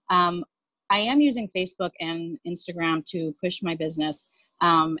members. I am using Facebook and Instagram to push my business.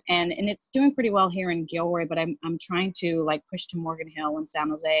 And it's doing pretty well here in Gilroy, but I'm trying to push to Morgan Hill and San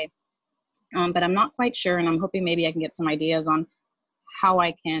Jose. But I'm not quite sure, and I'm hoping maybe I can get some ideas on how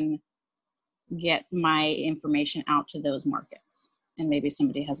I can get my information out to those markets. And maybe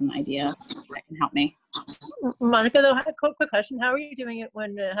somebody has an idea that can help me. Monica, though, I have a quick question. How are you doing it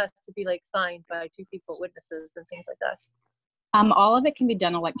when it has to be signed by two people, witnesses, and things like that? All of it can be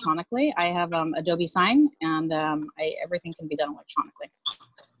done electronically. I have Adobe Sign, and everything can be done electronically.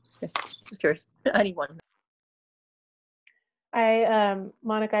 Just curious. Anyone?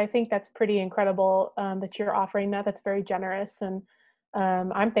 Monica, I think that's pretty incredible that you're offering that. That's very generous, and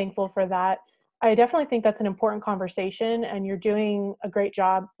I'm thankful for that. I definitely think that's an important conversation, and you're doing a great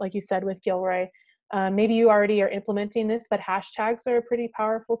job, like you said, with Gilroy. Maybe you already are implementing this, but hashtags are a pretty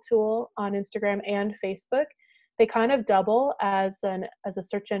powerful tool on Instagram and Facebook. They kind of double as a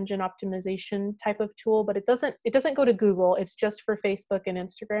search engine optimization type of tool, but it doesn't go to Google. It's just for Facebook and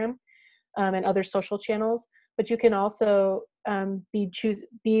Instagram and other social channels. But you can also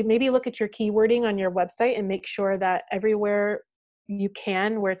maybe look at your keywording on your website and make sure that everywhere you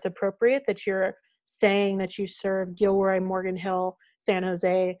can, where it's appropriate, that you're saying that you serve Gilroy, Morgan Hill, San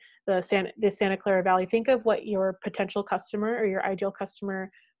Jose, the Santa Clara Valley. Think of what your potential customer or your ideal customer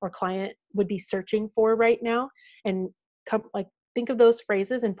or client would be searching for right now, and think of those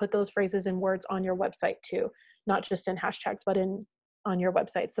phrases and put those phrases in words on your website too, not just in hashtags, but on your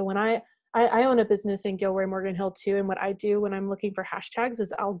website. So when I own a business in Gilroy, Morgan Hill too, and what I do when I'm looking for hashtags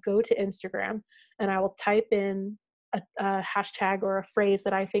is I'll go to Instagram and I will type in a hashtag or a phrase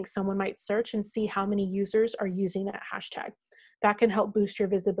that I think someone might search and see how many users are using that hashtag. That can help boost your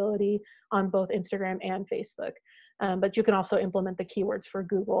visibility on both Instagram and Facebook. But you can also implement the keywords for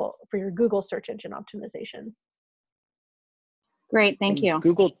your Google search engine optimization. Great, thank you.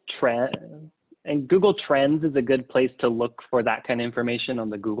 Google Trends is a good place to look for that kind of information on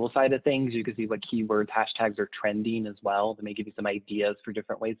the Google side of things. You can see what keywords, hashtags are trending as well. That may give you some ideas for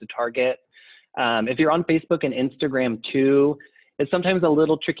different ways to target. If you're on Facebook and Instagram too, it's sometimes a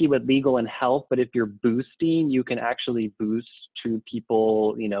little tricky with legal and health, but if you're boosting, you can actually boost to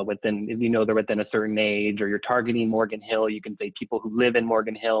people, if they're within a certain age, or you're targeting Morgan Hill, you can say people who live in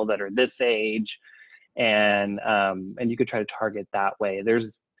Morgan Hill that are this age, and you could try to target that way.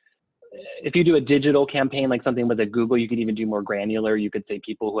 If you do a digital campaign, like something with a Google, you could even do more granular. You could say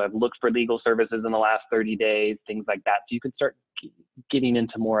people who have looked for legal services in the last 30 days, things like that. So you could start getting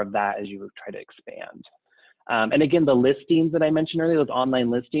into more of that as you try to expand. And again, the listings that I mentioned earlier, those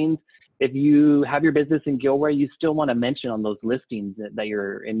online listings, if you have your business in Gilroy, you still want to mention on those listings that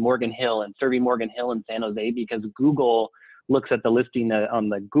you're in Morgan Hill and serving Morgan Hill and San Jose, because Google looks at the listing on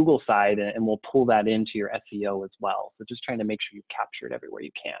the Google side and will pull that into your SEO as well. So just trying to make sure you capture it everywhere you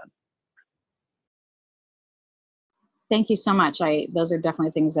can. Thank you so much. Those are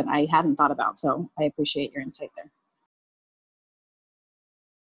definitely things that I hadn't thought about. So I appreciate your insight there.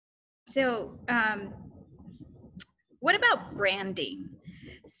 So what about branding?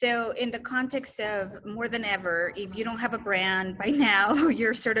 So in the context of more than ever, if you don't have a brand by now,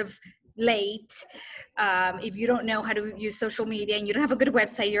 you're sort of late. If you don't know how to use social media and you don't have a good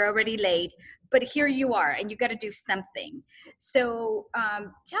website, you're already late. But here you are, and you got to do something. So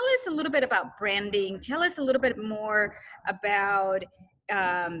tell us a little bit about branding. Tell us a little bit more about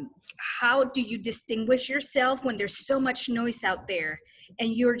how do you distinguish yourself when there's so much noise out there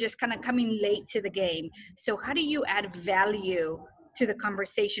and you're just kind of coming late to the game. So how do you add value to the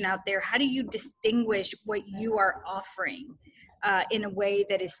conversation out there? How do you distinguish what you are offering in a way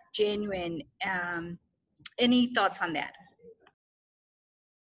that is genuine? Any thoughts on that?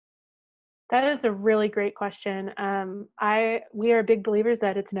 That is a really great question. We are big believers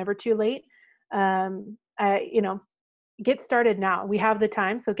that it's never too late. Get started now. We have the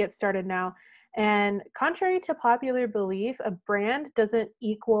time, so get started now. And contrary to popular belief, a brand doesn't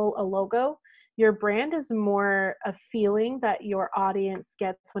equal a logo. Your brand is more a feeling that your audience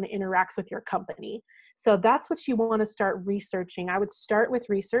gets when it interacts with your company. So that's what you want to start researching. I would start with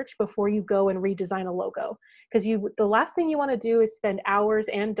research before you go and redesign a logo, because the last thing you want to do is spend hours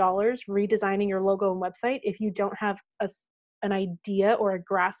and dollars redesigning your logo and website if you don't have an idea or a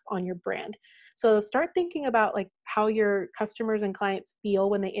grasp on your brand. So start thinking about like how your customers and clients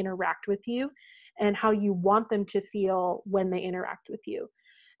feel when they interact with you and how you want them to feel when they interact with you.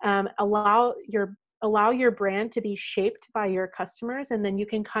 Allow your brand to be shaped by your customers, and then you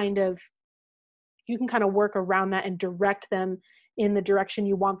can kind of work around that and direct them in the direction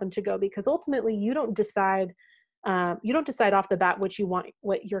you want them to go, because ultimately you don't decide off the bat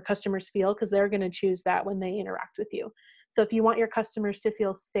what your customers feel, because they're going to choose that when they interact with you. So if you want your customers to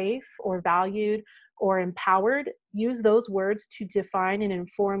feel safe or valued or empowered, use those words to define and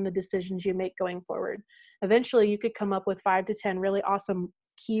inform the decisions you make going forward. Eventually you could come up with 5 to 10 really awesome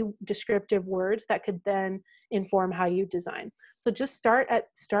key descriptive words that could then inform how you design. So just start at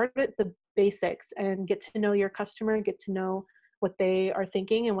the basics and get to know your customer, get to know what they are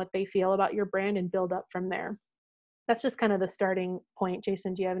thinking and what they feel about your brand, and build up from there. That's just kind of the starting point.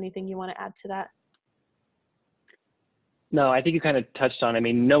 Jason, do you have anything you want to add to that? No, I think you kind of touched on,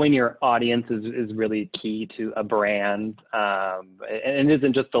 knowing your audience is really key to a brand. And it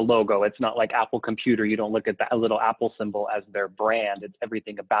isn't just the logo. It's not like Apple Computer. You don't look at that little Apple symbol as their brand. It's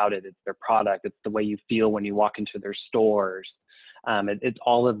everything about it. It's their product. It's the way you feel when you walk into their stores. It's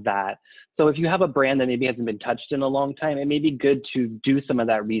all of that. So if you have a brand that maybe hasn't been touched in a long time, it may be good to do some of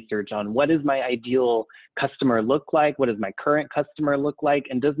that research on what does my ideal customer look like? What does my current customer look like?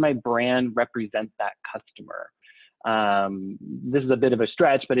 And does my brand represent that customer? This is a bit of a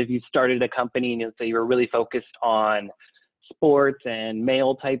stretch, but if you started a company and say you were really focused on sports and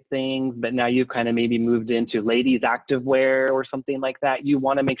male type things, but now you've kind of maybe moved into ladies activewear or something like that, you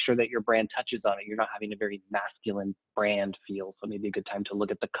want to make sure that your brand touches on it. You're not having a very masculine brand feel. So maybe a good time to look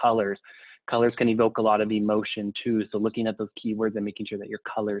at the colors. Colors can evoke a lot of emotion too. So looking at those keywords and making sure that your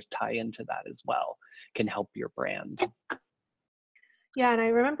colors tie into that as well can help your brand. Yeah, and I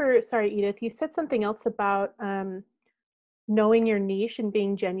remember, sorry, Edith, you said something else about knowing your niche and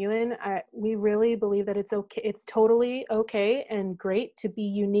being genuine. We really believe that it's okay. It's totally okay and great to be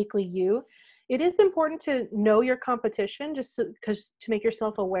uniquely you. It is important to know your competition just to make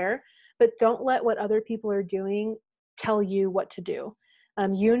yourself aware, but don't let what other people are doing tell you what to do.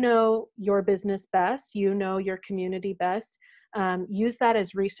 You know your business best. You know your community best. Use that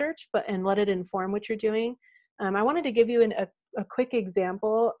as research, and let it inform what you're doing. I wanted to give you a quick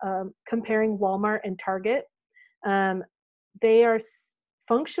example comparing Walmart and Target. They are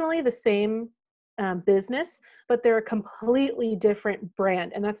functionally the same business, but they're a completely different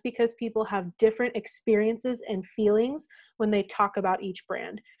brand. And that's because people have different experiences and feelings when they talk about each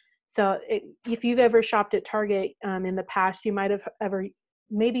brand. So if you've ever shopped at Target in the past, you might have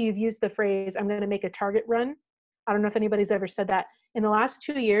maybe you've used the phrase, I'm going to make a Target run. I don't know if anybody's ever said that. In the last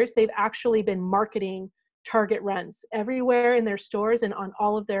 2 years, they've actually been marketing Target runs everywhere in their stores and on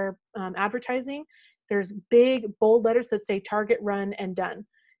all of their advertising. There's big, bold letters that say Target run and done.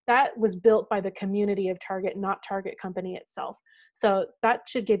 That was built by the community of Target, not Target company itself. So that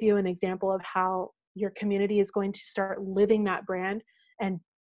should give you an example of how your community is going to start living that brand, and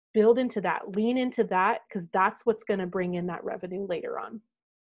build into that, lean into that, because that's what's going to bring in that revenue later on.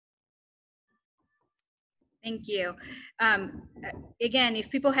 Thank you. Again, if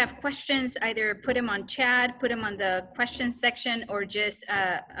people have questions, either put them on chat, put them on the questions section, or just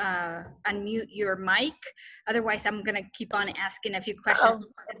unmute your mic. Otherwise, I'm going to keep on asking a few questions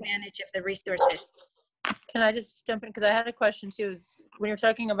to take advantage of the resources. Can I just jump in? Because I had a question too. When you're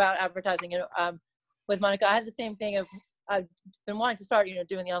talking about advertising, with Monica, I had the same thing of I've been wanting to start,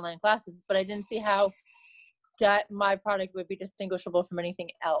 doing the online classes, but I didn't see how that my product would be distinguishable from anything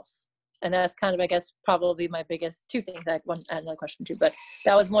else. And that's kind of, I guess, probably my biggest two things. I had another question too, but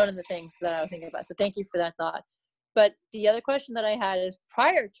that was one of the things that I was thinking about. So thank you for that thought. But the other question that I had is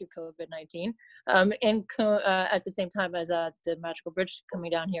prior to COVID-19, at the same time as the Magical Bridge coming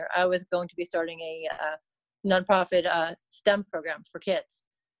down here, I was going to be starting a nonprofit STEM program for kids.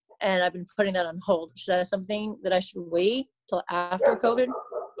 And I've been putting that on hold. Is that something that I should wait till after COVID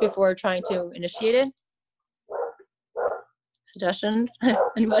before trying to initiate it? Suggestions?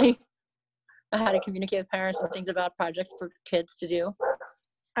 Anybody? How to communicate with parents and things about projects for kids to do?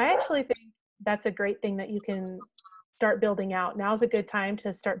 I actually think that's a great thing that you can start building out. Now's a good time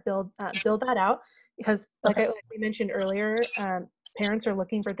to start build that out, because like we mentioned earlier, parents are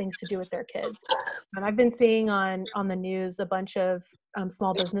looking for things to do with their kids. And I've been seeing on the news a bunch of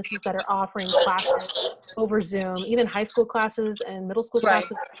small businesses that are offering classes over Zoom, even high school classes and middle school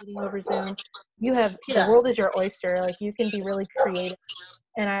classes are meeting over Zoom. You have, the world is your oyster. Like, you can be really creative.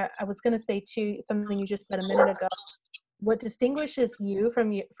 And I was going to say too, something you just said a minute ago, what distinguishes you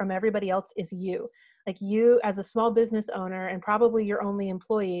from everybody else is you. Like, you as a small business owner, and probably your only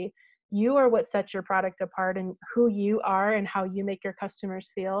employee, you are what sets your product apart, and who you are and how you make your customers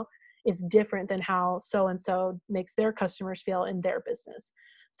feel is different than how so-and-so makes their customers feel in their business.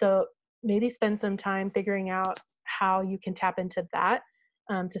 So maybe spend some time figuring out how you can tap into that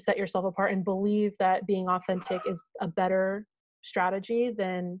to set yourself apart, and believe that being authentic is a better strategy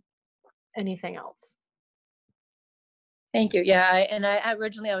than anything else. Thank you. Yeah, I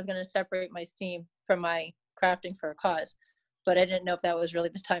originally I was going to separate my steam from my crafting for a cause, but I didn't know if that was really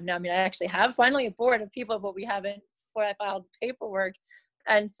the time now. I mean, I actually have finally a board of people, but we haven't before I filed paperwork,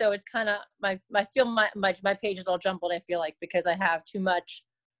 and so it's kind of my page is all jumbled. I feel like, because I have too much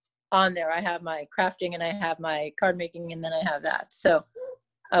on there. I have my crafting and I have my card making, and then I have that. So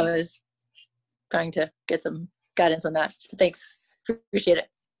I was trying to get some guidance on that. Thanks, appreciate it.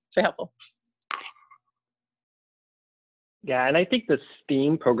 It's very helpful. Yeah, and I think the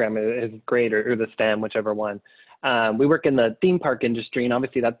STEAM program is great, or the STEM, whichever one. We work in the theme park industry, and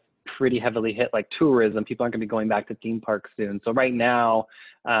obviously that's pretty heavily hit, like tourism. People aren't going to be going back to theme parks soon. So right now,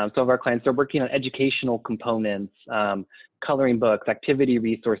 some of our clients are working on educational components, coloring books, activity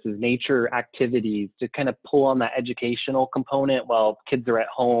resources, nature activities, to kind of pull on that educational component while kids are at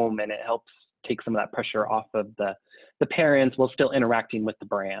home, and it helps take some of that pressure off of the parents while still interacting with the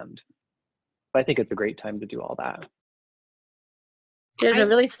brand. But I think it's a great time to do all that. There's a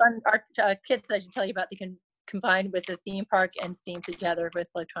really fun art kits that I should tell you about that you can combine with the theme park and STEAM together with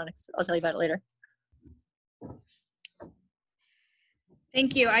electronics. I'll tell you about it later.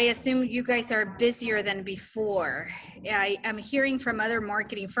 Thank you. I assume you guys are busier than before. I'm hearing from other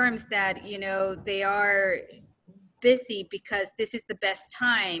marketing firms that, they are busy because this is the best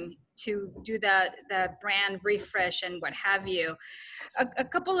time to do the brand refresh and what have you. A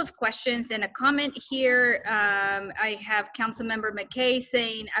couple of questions and a comment here. I have Councilmember McKay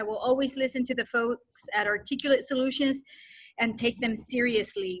saying, I will always listen to the folks at Articulate Solutions and take them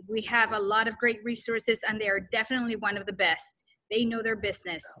seriously. We have a lot of great resources, and they are definitely one of the best. They know their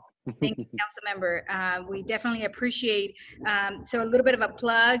business. Thank you, Councilmember. We definitely appreciate. So a little bit of a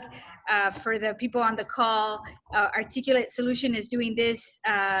plug for the people on the call. Articulate Solution is doing this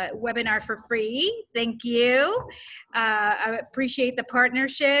webinar for free. Thank you. I appreciate the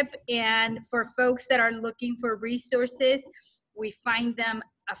partnership. And for folks that are looking for resources, we find them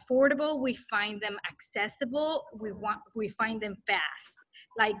affordable. We find them accessible. We find them fast.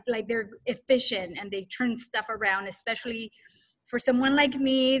 Like they're efficient, and they turn stuff around, especially for someone like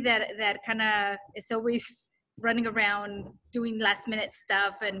me that kind of is always running around doing last minute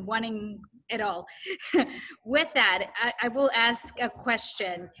stuff and wanting it all. With that, I will ask a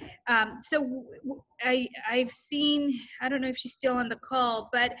question. So I've seen, I don't know if she's still on the call,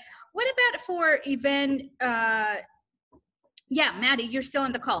 but what about for event, yeah, Maddie, you're still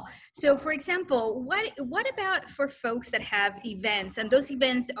on the call. So for example, what about for folks that have events, and those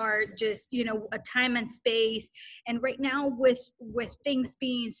events are just, a time and space, and right now with things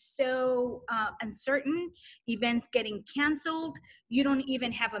being so uncertain, events getting canceled, you don't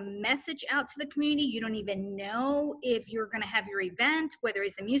even have a message out to the community. You don't even know if you're going to have your event, whether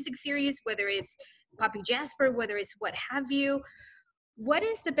it's a music series, whether it's Poppy Jasper, whether it's what have you. what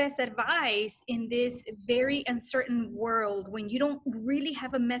is the best advice in this very uncertain world when you don't really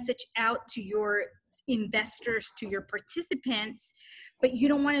have a message out to your investors, to your participants, but you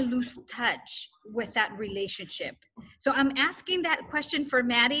don't want to lose touch with that relationship? So I'm asking that question for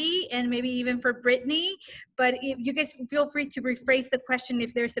Maddie and maybe even for Brittany, but if you guys feel free to rephrase the question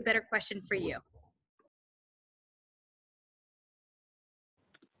if there's a better question for you.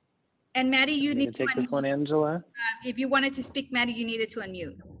 And Maddie, you need to take this one, Angela. If you wanted to speak, Maddie, you needed to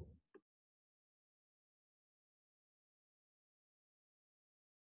unmute.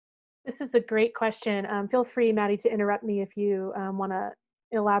 This is a great question. Feel free, Maddie, to interrupt me if you want to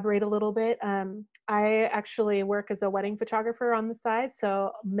elaborate a little bit. I actually work as a wedding photographer on the side,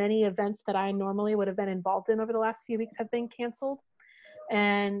 so many events that I normally would have been involved in over the last few weeks have been canceled.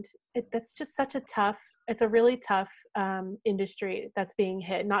 And that's just such a tough, it's a really tough industry that's being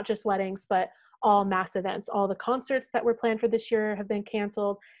hit, not just weddings, but all mass events. All the concerts that were planned for this year have been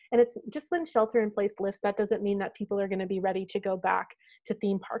canceled. And it's just when shelter in place lifts, that doesn't mean that people are going to be ready to go back to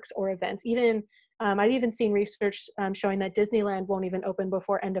theme parks or events. Even I've even seen research showing that Disneyland won't even open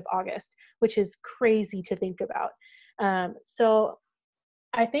before end of August, which is crazy to think about. So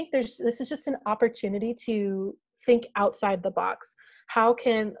I think this is just an opportunity to think outside the box. How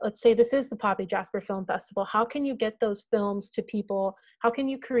can, let's say this is the Poppy Jasper Film Festival, how can you get those films to people? How can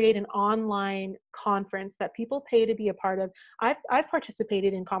you create an online conference that people pay to be a part of? I've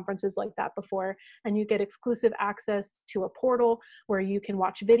participated in conferences like that before, and you get exclusive access to a portal where you can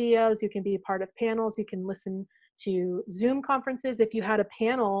watch videos, you can be a part of panels, you can listen to Zoom conferences. If you had a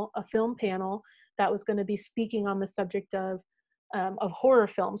panel, a film panel that was going to be speaking on the subject of horror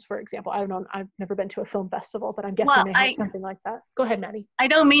films, for example. I don't know, I've never been to a film festival, but I'm guessing they have something like that. Go ahead, Maddie. I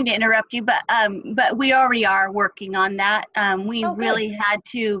don't mean to interrupt you, but we already are working on that. We really had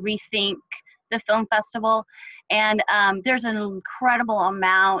to rethink the film festival, and there's an incredible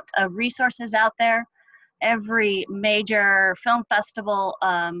amount of resources out there. Every major film festival,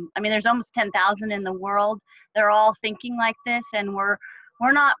 I mean, there's almost 10,000 in the world. They're all thinking like this, and we're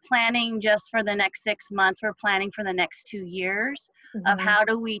not planning just for the next 6 months. We're planning for the next 2 years of how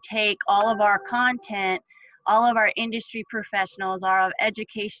do we take all of our content, all of our industry professionals, our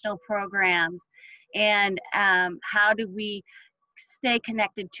educational programs, and how do we stay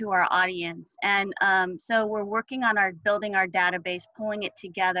connected to our audience. And so we're working on building our database, pulling it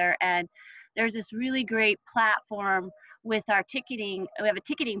together. And there's this really great platform with our ticketing. We have a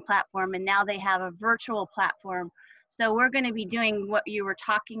ticketing platform, and now they have a virtual platform. So we're going to be doing what you were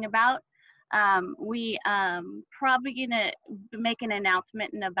talking about. We probably going to make an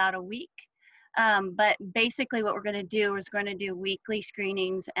announcement in about a week. But basically what we're going to do is going to do weekly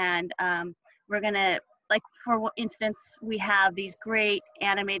screenings, and we're going to, like, for instance, we have these great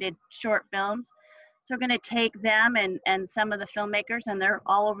animated short films. So we're going to take them and some of the filmmakers, and they're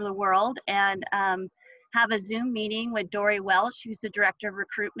all over the world, and have a Zoom meeting with Dory Welch, who's the director of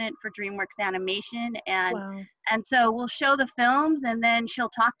recruitment for DreamWorks Animation. And so we'll show the films, and then she'll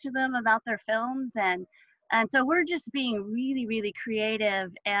talk to them about their films. And so we're just being really, really creative.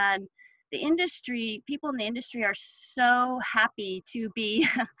 And the industry, people in the industry are so happy to be,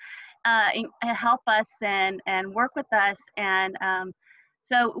 help us and work with us. And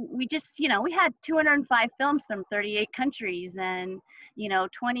so we just, we had 205 films from 38 countries and,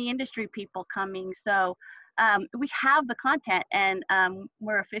 20 industry people coming. So we have the content, and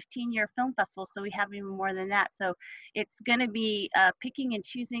we're a 15-year film festival, so we have even more than that. So it's going to be picking and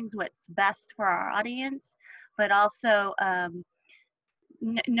choosing what's best for our audience, but also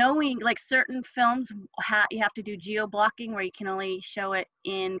knowing, like, certain films, you have to do geo-blocking where you can only show it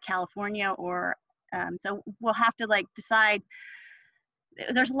in California, or so we'll have to decide.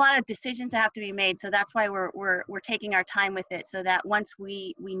 There's a lot of decisions that have to be made, so that's why we're taking our time with it, so that once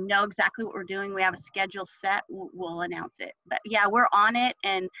we know exactly what we're doing, we have a schedule set, we'll announce it. But yeah, we're on it,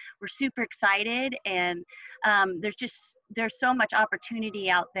 and we're super excited, and there's so much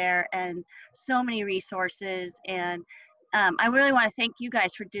opportunity out there and so many resources. And I really want to thank you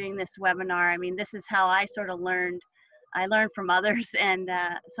guys for doing this webinar. I mean, this is how I sort of learned. I learned from others, and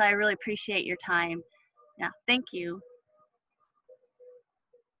so I really appreciate your time. Yeah, thank you.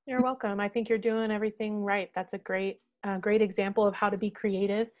 You're welcome. I think you're doing everything right. That's a great example of how to be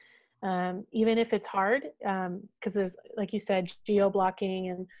creative, even if it's hard, because there's, like you said, geo-blocking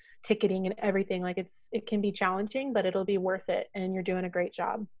and ticketing and everything. It can be challenging, but it'll be worth it, and you're doing a great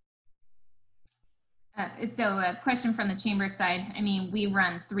job. So a question from the chamber side. I mean, we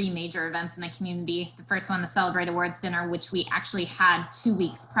run 3 major events in the community. The first one, the Celebrate Awards Dinner, which we actually had 2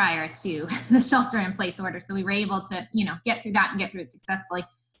 weeks prior to the shelter in place order. So we were able to, get through that and get through it successfully.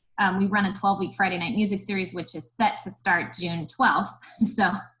 We run a 12-week Friday night music series, which is set to start June 12th.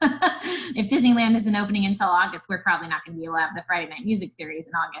 So if Disneyland isn't opening until August, we're probably not going to be able to have the Friday night music series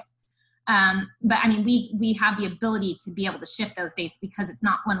in August. But I mean, we have the ability to be able to shift those dates because it's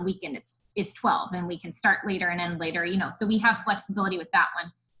not one weekend, it's 12, and we can start later and end later, you know, so we have flexibility with that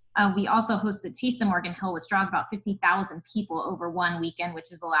one. We also host the Taste of Morgan Hill, which draws about 50,000 people over one weekend,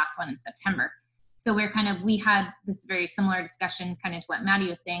 which is the last one in September. So we had this very similar discussion kind of to what Maddie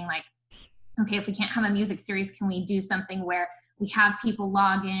was saying, like, okay, if we can't have a music series, can we do something where we have people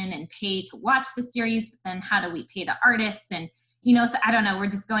log in and pay to watch the series, but then how do we pay the artists? And, you know, so I don't know, we're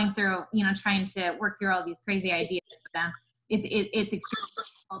just going through, you know, trying to work through all these crazy ideas for them. It's extremely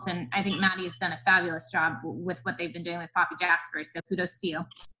difficult, and I think Maddie has done a fabulous job with what they've been doing with Poppy Jasper, so kudos to you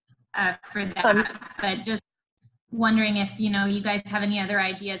for that. But just wondering if, you know, you guys have any other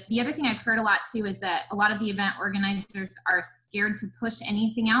ideas. The other thing I've heard a lot too is that a lot of the event organizers are scared to push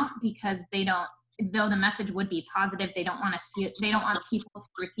anything out because they don't, though the message would be positive, they don't want people to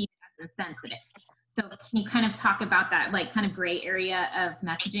receive it as insensitive. So can you kind of talk about that, like, kind of gray area of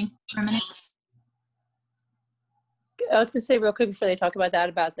messaging for a minute? I was going to say real quick before they talk about that,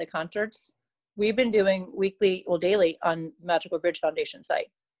 about the concerts. We've been doing weekly, well, daily on the Magical Bridge Foundation site.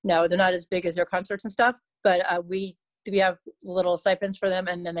 No, they're not as big as their concerts and stuff, but we have little stipends for them,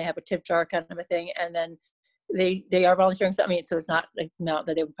 and then they have a tip jar kind of a thing, and then they are volunteering. So I mean, so it's not like amount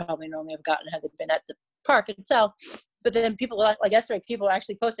that they would probably normally have gotten had they been at the park itself. But then people, like yesterday, people are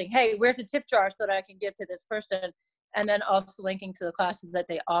actually posting, "Hey, where's the tip jar so that I can give to this person?" And then also linking to the classes that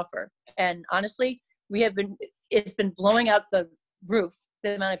they offer. And honestly, it's been blowing out the roof,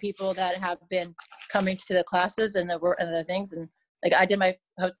 the amount of people that have been coming to the classes and the things. And like, I did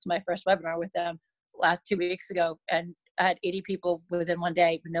hosted my first webinar with them last 2 weeks ago, and I had 80 people within one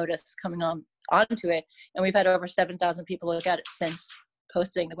day notice coming onto it, and we've had over 7,000 people look at it since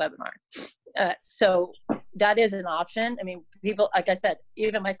posting the webinar. So that is an option. I mean, people, like I said,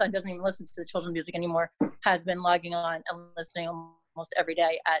 even my son doesn't even listen to the children's music anymore, has been logging on and listening almost every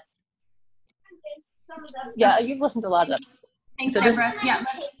day at. Yeah, you've listened to a lot of them. Thanks, so Deborah. Yeah,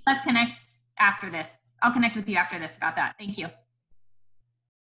 let's connect after this. I'll connect with you after this about that. Thank you.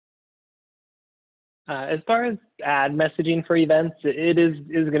 As far as ad messaging for events, it is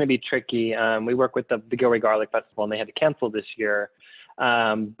going to be tricky. We work with the Gilroy Garlic Festival, and they had to cancel this year.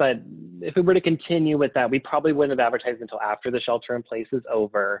 But if we were to continue with that, we probably wouldn't have advertised until after the shelter in place is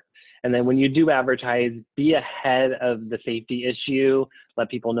over. And then when you do advertise, be ahead of the safety issue. Let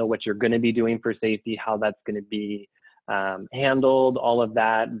people know what you're going to be doing for safety, how that's going to be handled, all of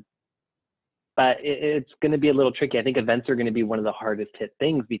that. But it's going to be a little tricky. I think events are going to be one of the hardest hit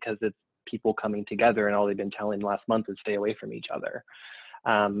things because it's people coming together, and all they've been telling last month is stay away from each other.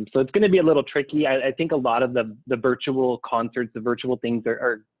 So it's going to be a little tricky. I think a lot of the virtual concerts, the virtual things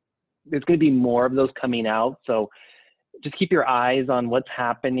there's going to be more of those coming out. So just keep your eyes on what's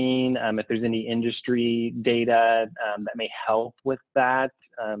happening. If there's any industry data that may help with that.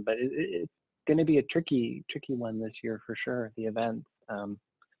 But it's going to be a tricky one this year for sure, the events.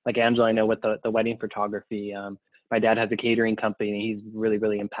 Like Angela, I know with the wedding photography, my dad has a catering company, and he's really,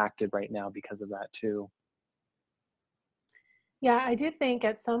 really impacted right now because of that too. Yeah, I do think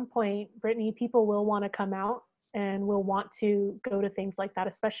at some point, Brittany, people will want to come out and will want to go to things like that,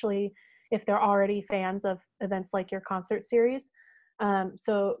 especially if they're already fans of events like your concert series.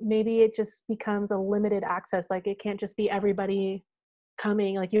 So maybe it just becomes a limited access. Like, it can't just be everybody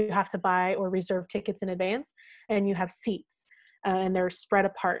coming. Like, you have to buy or reserve tickets in advance, and you have seats, and they're spread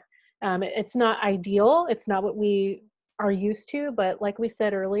apart. It's not ideal. It's not what we are used to, but like we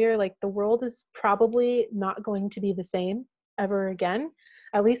said earlier, like, the world is probably not going to be the same ever again.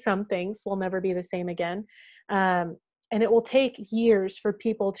 At least some things will never be the same again. And it will take years for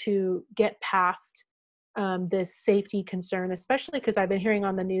people to get past this safety concern, especially because I've been hearing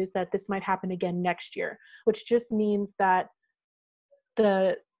on the news that this might happen again next year, which just means that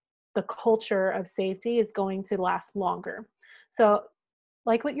the culture of safety is going to last longer. So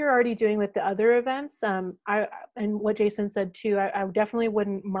like what you're already doing with the other events, and what Jason said too, I definitely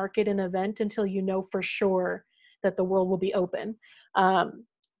wouldn't market an event until you know for sure that the world will be open.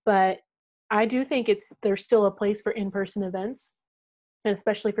 But I do think there's still a place for in-person events, and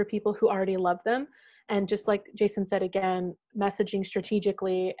especially for people who already love them. And just like Jason said, again, messaging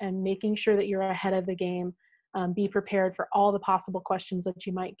strategically and making sure that you're ahead of the game. Be prepared for all the possible questions that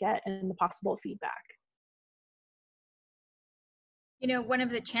you might get and the possible feedback. You know, one of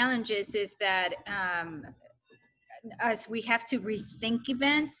the challenges is that as we have to rethink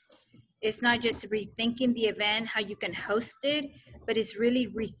events, it's not just rethinking the event, how you can host it, but it's really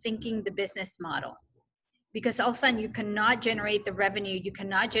rethinking the business model. because all of a sudden you cannot generate the revenue, you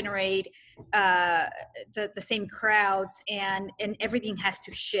cannot generate the same crowds, and everything has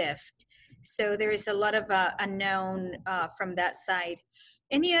to shift. So there is a lot of unknown from that side.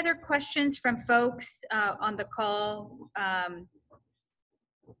 Any other questions from folks on the call?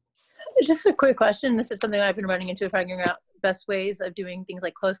 Just a quick question. This is something I've been running into, figuring out best ways of doing things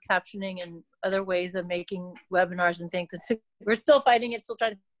like closed captioning and other ways of making webinars and things. We're still fighting it, still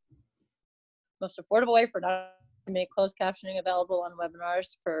trying to most affordable way for not to make closed captioning available on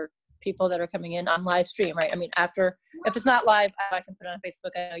webinars for people that are coming in on live stream, right? I mean, after, if it's not live, I can put it on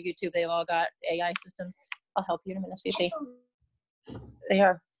Facebook. I know YouTube, they've all got AI systems. I'll help you in a minute, VP. They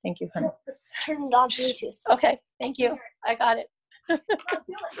are. Thank you, honey. Turned on Bluetooth. Okay, thank you. I got it.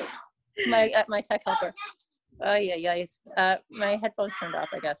 my tech helper. Oh yeah. My headphones turned off,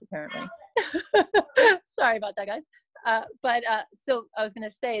 I guess, apparently. Sorry about that, guys. So I was gonna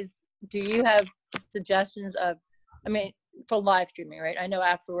say is, do you have suggestions of, I mean, for live streaming, right? I know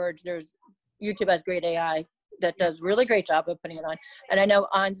afterwards there's, YouTube has great AI that does really great job of putting it on. And I know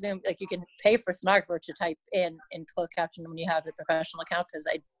on Zoom, like you can pay for a stenographer to type in closed caption when you have the professional account, because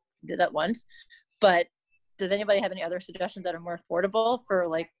I did that once. But does anybody have any other suggestions that are more affordable for,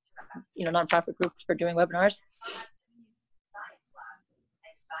 like, you know, nonprofit groups for doing webinars?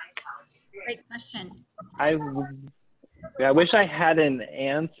 Great question. I wish I had an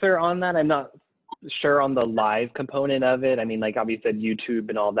answer on that. I'm not sure on the live component of it. I mean, like obviously YouTube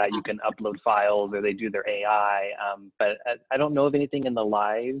and all that, you can upload files or they do their AI, but I don't know of anything in the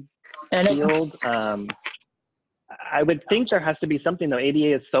live field. I would think there has to be something though.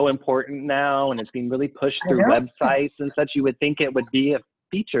 ADA is so important now, and it's being really pushed through websites and such. You would think it would be a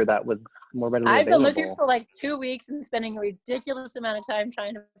feature that was more readily available. I've been looking for like 2 weeks and spending a ridiculous amount of time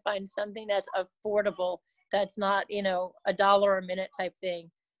trying to find something that's affordable, that's not, you know, $1 a minute type thing,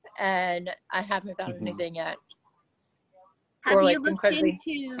 and I haven't found anything yet. Have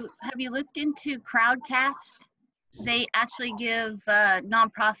you looked into Crowdcast? They actually give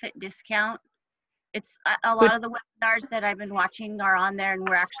nonprofit discount. It's a lot of the webinars that I've been watching are on there, and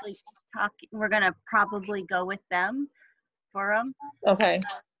we're actually talking. We're gonna probably go with them for them. Okay.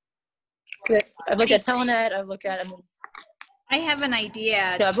 Good. I've looked at Telenet. I've looked at. I have an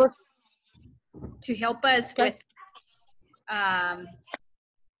idea to help us with. I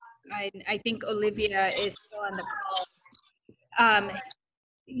think Olivia is still on the call.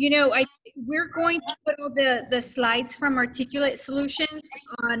 You know, we're going to put all the slides from Articulate Solutions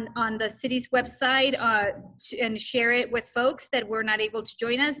on the city's website and share it with folks that were not able to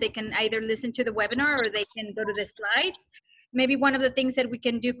join us. They can either listen to the webinar or they can go to the slides. Maybe one of the things that we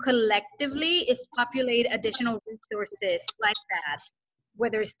can do collectively is populate additional resources like that,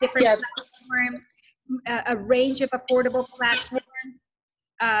 whether it's different platforms, a range of affordable platforms.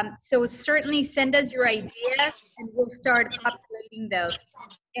 So certainly send us your ideas and we'll start populating those.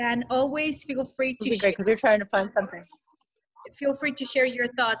 And always feel free to share. Because we're trying to find something. Feel free to share your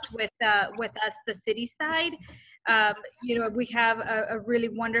thoughts with us, the city side. You know, we have a really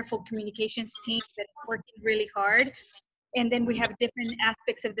wonderful communications team that's working really hard. And then we have different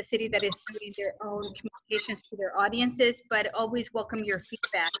aspects of the city that is doing their own communications to their audiences, but always welcome your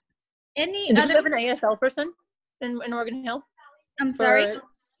feedback. Do you have an ASL person in Morgan Hill? I'm sorry? Do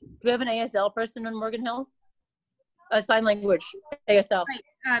we have an ASL person in Morgan Hill? Sign language, ASL.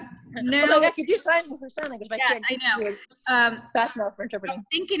 Right. No. Oh, I could do sign language, but yeah, I know. Fast enough for interpreting. I'm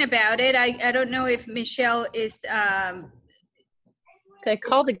thinking about it. I don't know if Michelle is... So I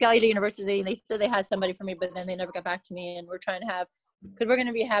called the Gallaudet University and they said they had somebody for me, but then they never got back to me. And we're trying to have, because we're going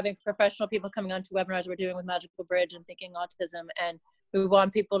to be having professional people coming on to webinars we're doing with Magical Bridge and Thinking Autism. And we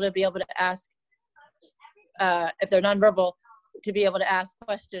want people to be able to ask, if they're nonverbal, to be able to ask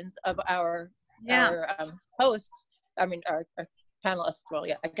questions of our hosts. I mean, our panelists. Well,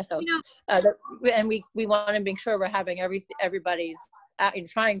 yeah, I guess hosts. And we want to make sure we're having everybody's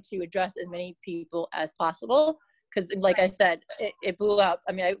trying to address as many people as possible. Because like I said, it blew up.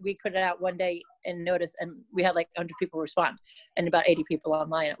 I mean, we put it out one day and notice, and we had like 100 people respond and about 80 people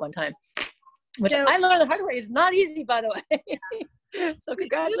online at one time. Which I learned the hard way. It's not easy, by the way. So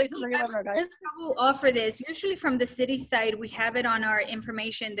congratulations on your webinar, guys. We'll offer this. Usually from the city side, we have it on our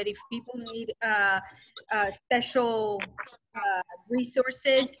information that if people need special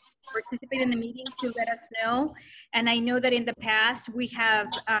resources, participate in the meeting, to let us know. And I know that in the past, we have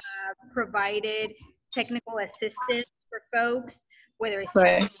provided technical assistance for folks, whether it's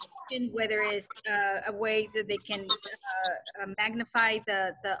whether it's a way that they can magnify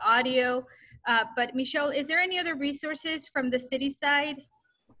the audio. But Michelle, is there any other resources from the city side,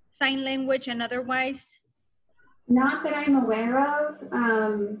 sign language and otherwise? Not that I'm aware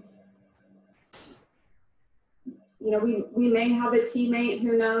of. you know, we may have a teammate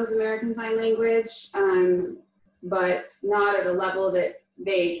who knows American Sign Language, but not at a level that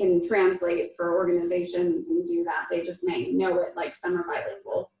they can translate for organizations and do that. They just may know it, like some are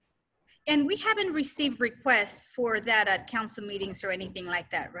bilingual. And we haven't received requests for that at council meetings or anything like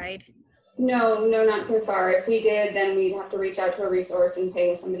that, right? No, not so far. If we did, then we'd have to reach out to a resource and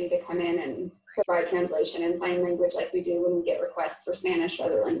pay somebody to come in and provide translation in sign language like we do when we get requests for Spanish or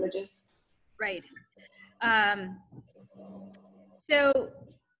other languages. Right. So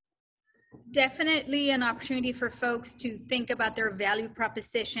definitely an opportunity for folks to think about their value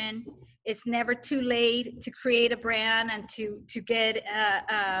proposition. It's never too late to create a brand and to get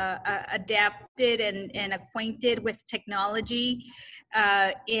adapted and acquainted with technology,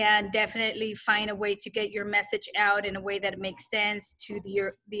 and definitely find a way to get your message out in a way that makes sense to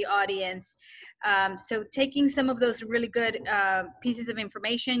the audience. So taking some of those really good pieces of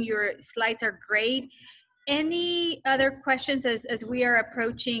information, your slides are great. Any other questions as we are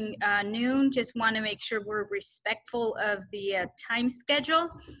approaching noon? Just want to make sure we're respectful of the time schedule.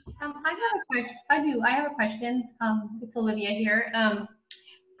 I have a question. I have a question. It's Olivia here.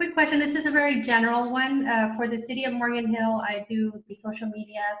 Quick question. This is a very general one. For the city of Morgan Hill, I do the social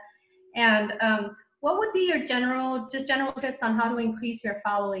media. And what would be your general tips on how to increase your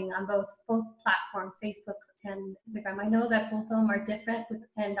following on both platforms, Facebook and Instagram? I know that both of them are different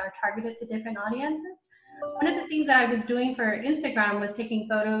and are targeted to different audiences. One of the things that I was doing for Instagram was taking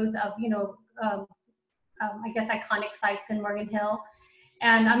photos of, I guess, iconic sites in Morgan Hill.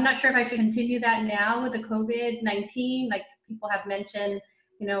 And I'm not sure if I should continue that now with the COVID-19, like people have mentioned,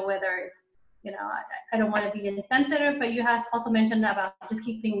 whether it's, I don't want to be insensitive, but you have also mentioned about just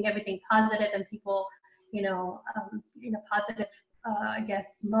keeping everything positive and people, positive, I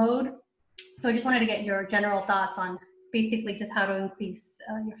guess, mode. So I just wanted to get your general thoughts on basically just how to increase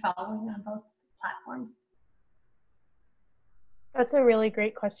your following on both platforms. That's a really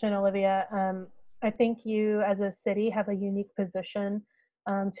great question, Olivia. I think you as a city have a unique position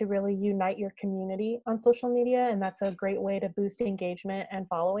to really unite your community on social media, and that's a great way to boost engagement and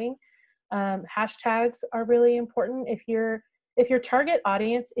following. Hashtags are really important. If your target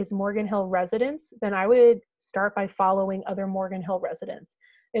audience is Morgan Hill residents, then I would start by following other Morgan Hill residents.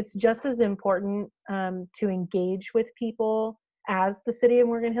 It's just as important to engage with people as the city of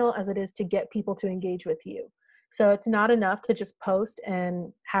Morgan Hill as it is to get people to engage with you. So it's not enough to just post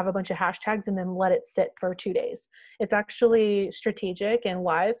and have a bunch of hashtags and then let it sit for 2 days. It's actually strategic and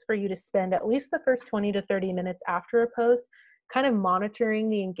wise for you to spend at least the first 20 to 30 minutes after a post kind of monitoring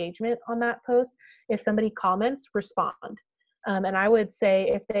the engagement on that post. If somebody comments, respond. And I would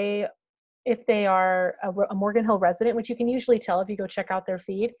say if they are a Morgan Hill resident, which you can usually tell if you go check out their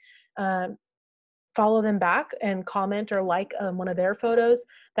feed, follow them back and comment or like one of their photos.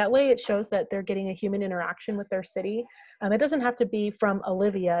 That way it shows that they're getting a human interaction with their city. It doesn't have to be from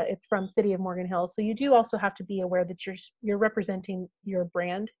Olivia, it's from City of Morgan Hill. So you do also have to be aware that you're representing your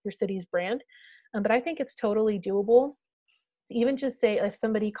brand, your city's brand. But I think it's totally doable. Even just say if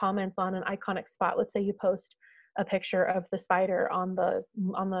somebody comments on an iconic spot, let's say you post a picture of the spider on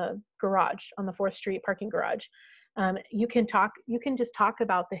the garage, on the 4th Street parking garage. You can just talk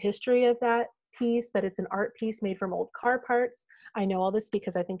about the history of that piece, that it's an art piece made from old car parts. I know all this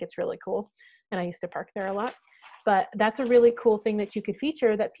because I think it's really cool and I used to park there a lot. But that's a really cool thing that you could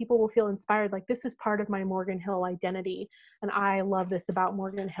feature that people will feel inspired, like this is part of my Morgan Hill identity and I love this about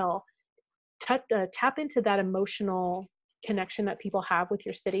Morgan Hill. Tap into that emotional connection that people have with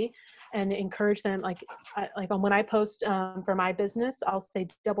your city and encourage them, like when I post for my business, I'll say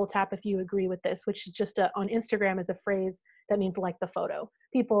double tap if you agree with this, which is just on Instagram is a phrase that means like the photo.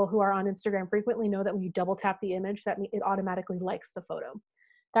 People who are on Instagram frequently know that when you double tap the image, that it automatically likes the photo.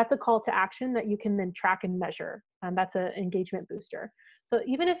 That's a call to action that you can then track and measure. That's an engagement booster. So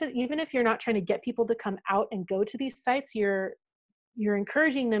even if you're not trying to get people to come out and go to these sites, you're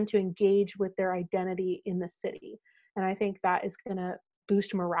encouraging them to engage with their identity in the city. And I think that is going to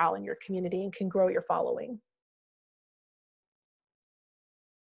boost morale in your community and can grow your following.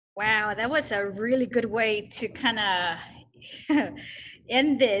 Wow, that was a really good way to kind of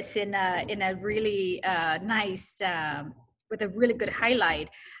end this in a really nice, with a really good highlight.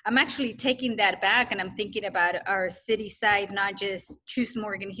 I'm actually taking that back and I'm thinking about our city side, not just Choose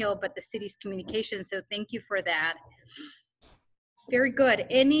Morgan Hill, but the city's communication. So thank you for that. Very good.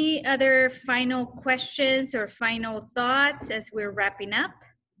 Any other final questions or final thoughts as we're wrapping up?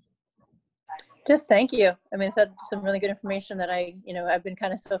 Just thank you. I mean, it's had some really good information that I've been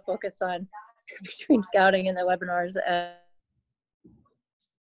kind of so focused on between scouting and the webinars.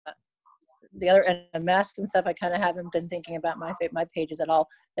 the other end of masks and stuff, I kind of haven't been thinking about my pages at all.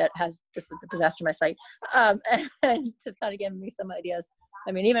 That has just a disaster my site, and just kind of giving me some ideas.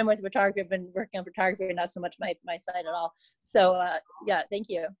 I mean, even with photography, I've been working on photography and not so much my site at all. So yeah, thank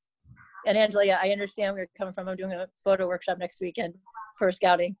you. And Angela, yeah, I understand where you're coming from. I'm doing a photo workshop next weekend for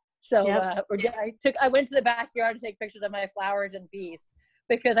scouting. So Yep. I went to the backyard to take pictures of my flowers and bees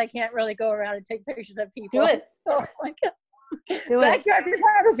because I can't really go around and take pictures of people. Do it. So like, Do it. backyard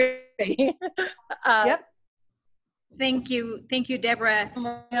photography. Yep. Thank you, Deborah.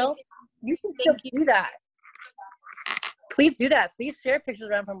 You can still Thank you. do that. Please do that. Please share pictures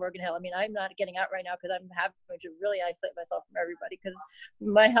around from Morgan Hill. I mean, I'm not getting out right now because I'm having to really isolate myself from everybody because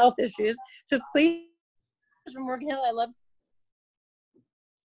my health issues. So please, from Morgan Hill, I love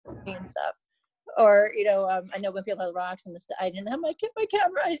and stuff. Or, you know, I know when people have rocks and this, I didn't have my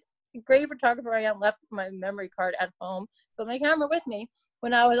camera. Great photographer I am, left my memory card at home, but my camera with me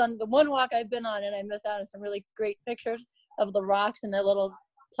when I was on the one walk I've been on, and I missed out on some really great pictures of the rocks and the little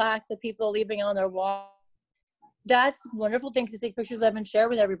plaques that people leaving on their wall. That's wonderful things to take pictures of and share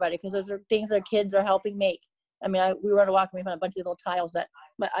with everybody because those are things that kids are helping make. I mean, we were on a walk and we found a bunch of little tiles that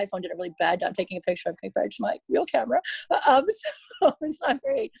my iPhone did a really bad job taking a picture of compared to my real camera. So it's not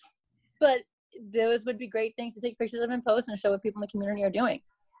great, but those would be great things to take pictures of and post and show what people in the community are doing.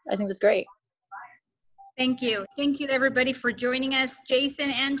 I think that's great. Thank you. Thank you, everybody, for joining us.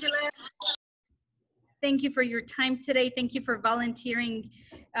 Jason, Angela, thank you for your time today. Thank you for volunteering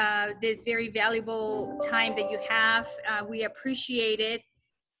this very valuable time that you have. We appreciate it.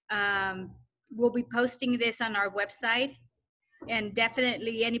 We'll be posting this on our website. And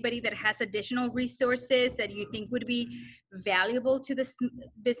definitely anybody that has additional resources that you think would be valuable to the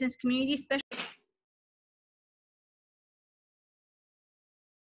business community, especially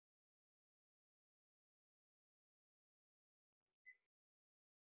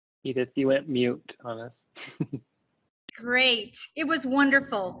Edith, you went mute on us. great. It was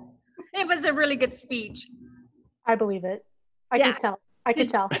wonderful. It was a really good speech. I believe it. I Yeah. could tell. I could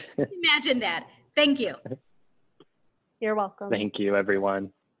tell. Imagine that. Thank you. You're welcome. Thank you,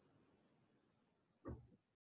 everyone.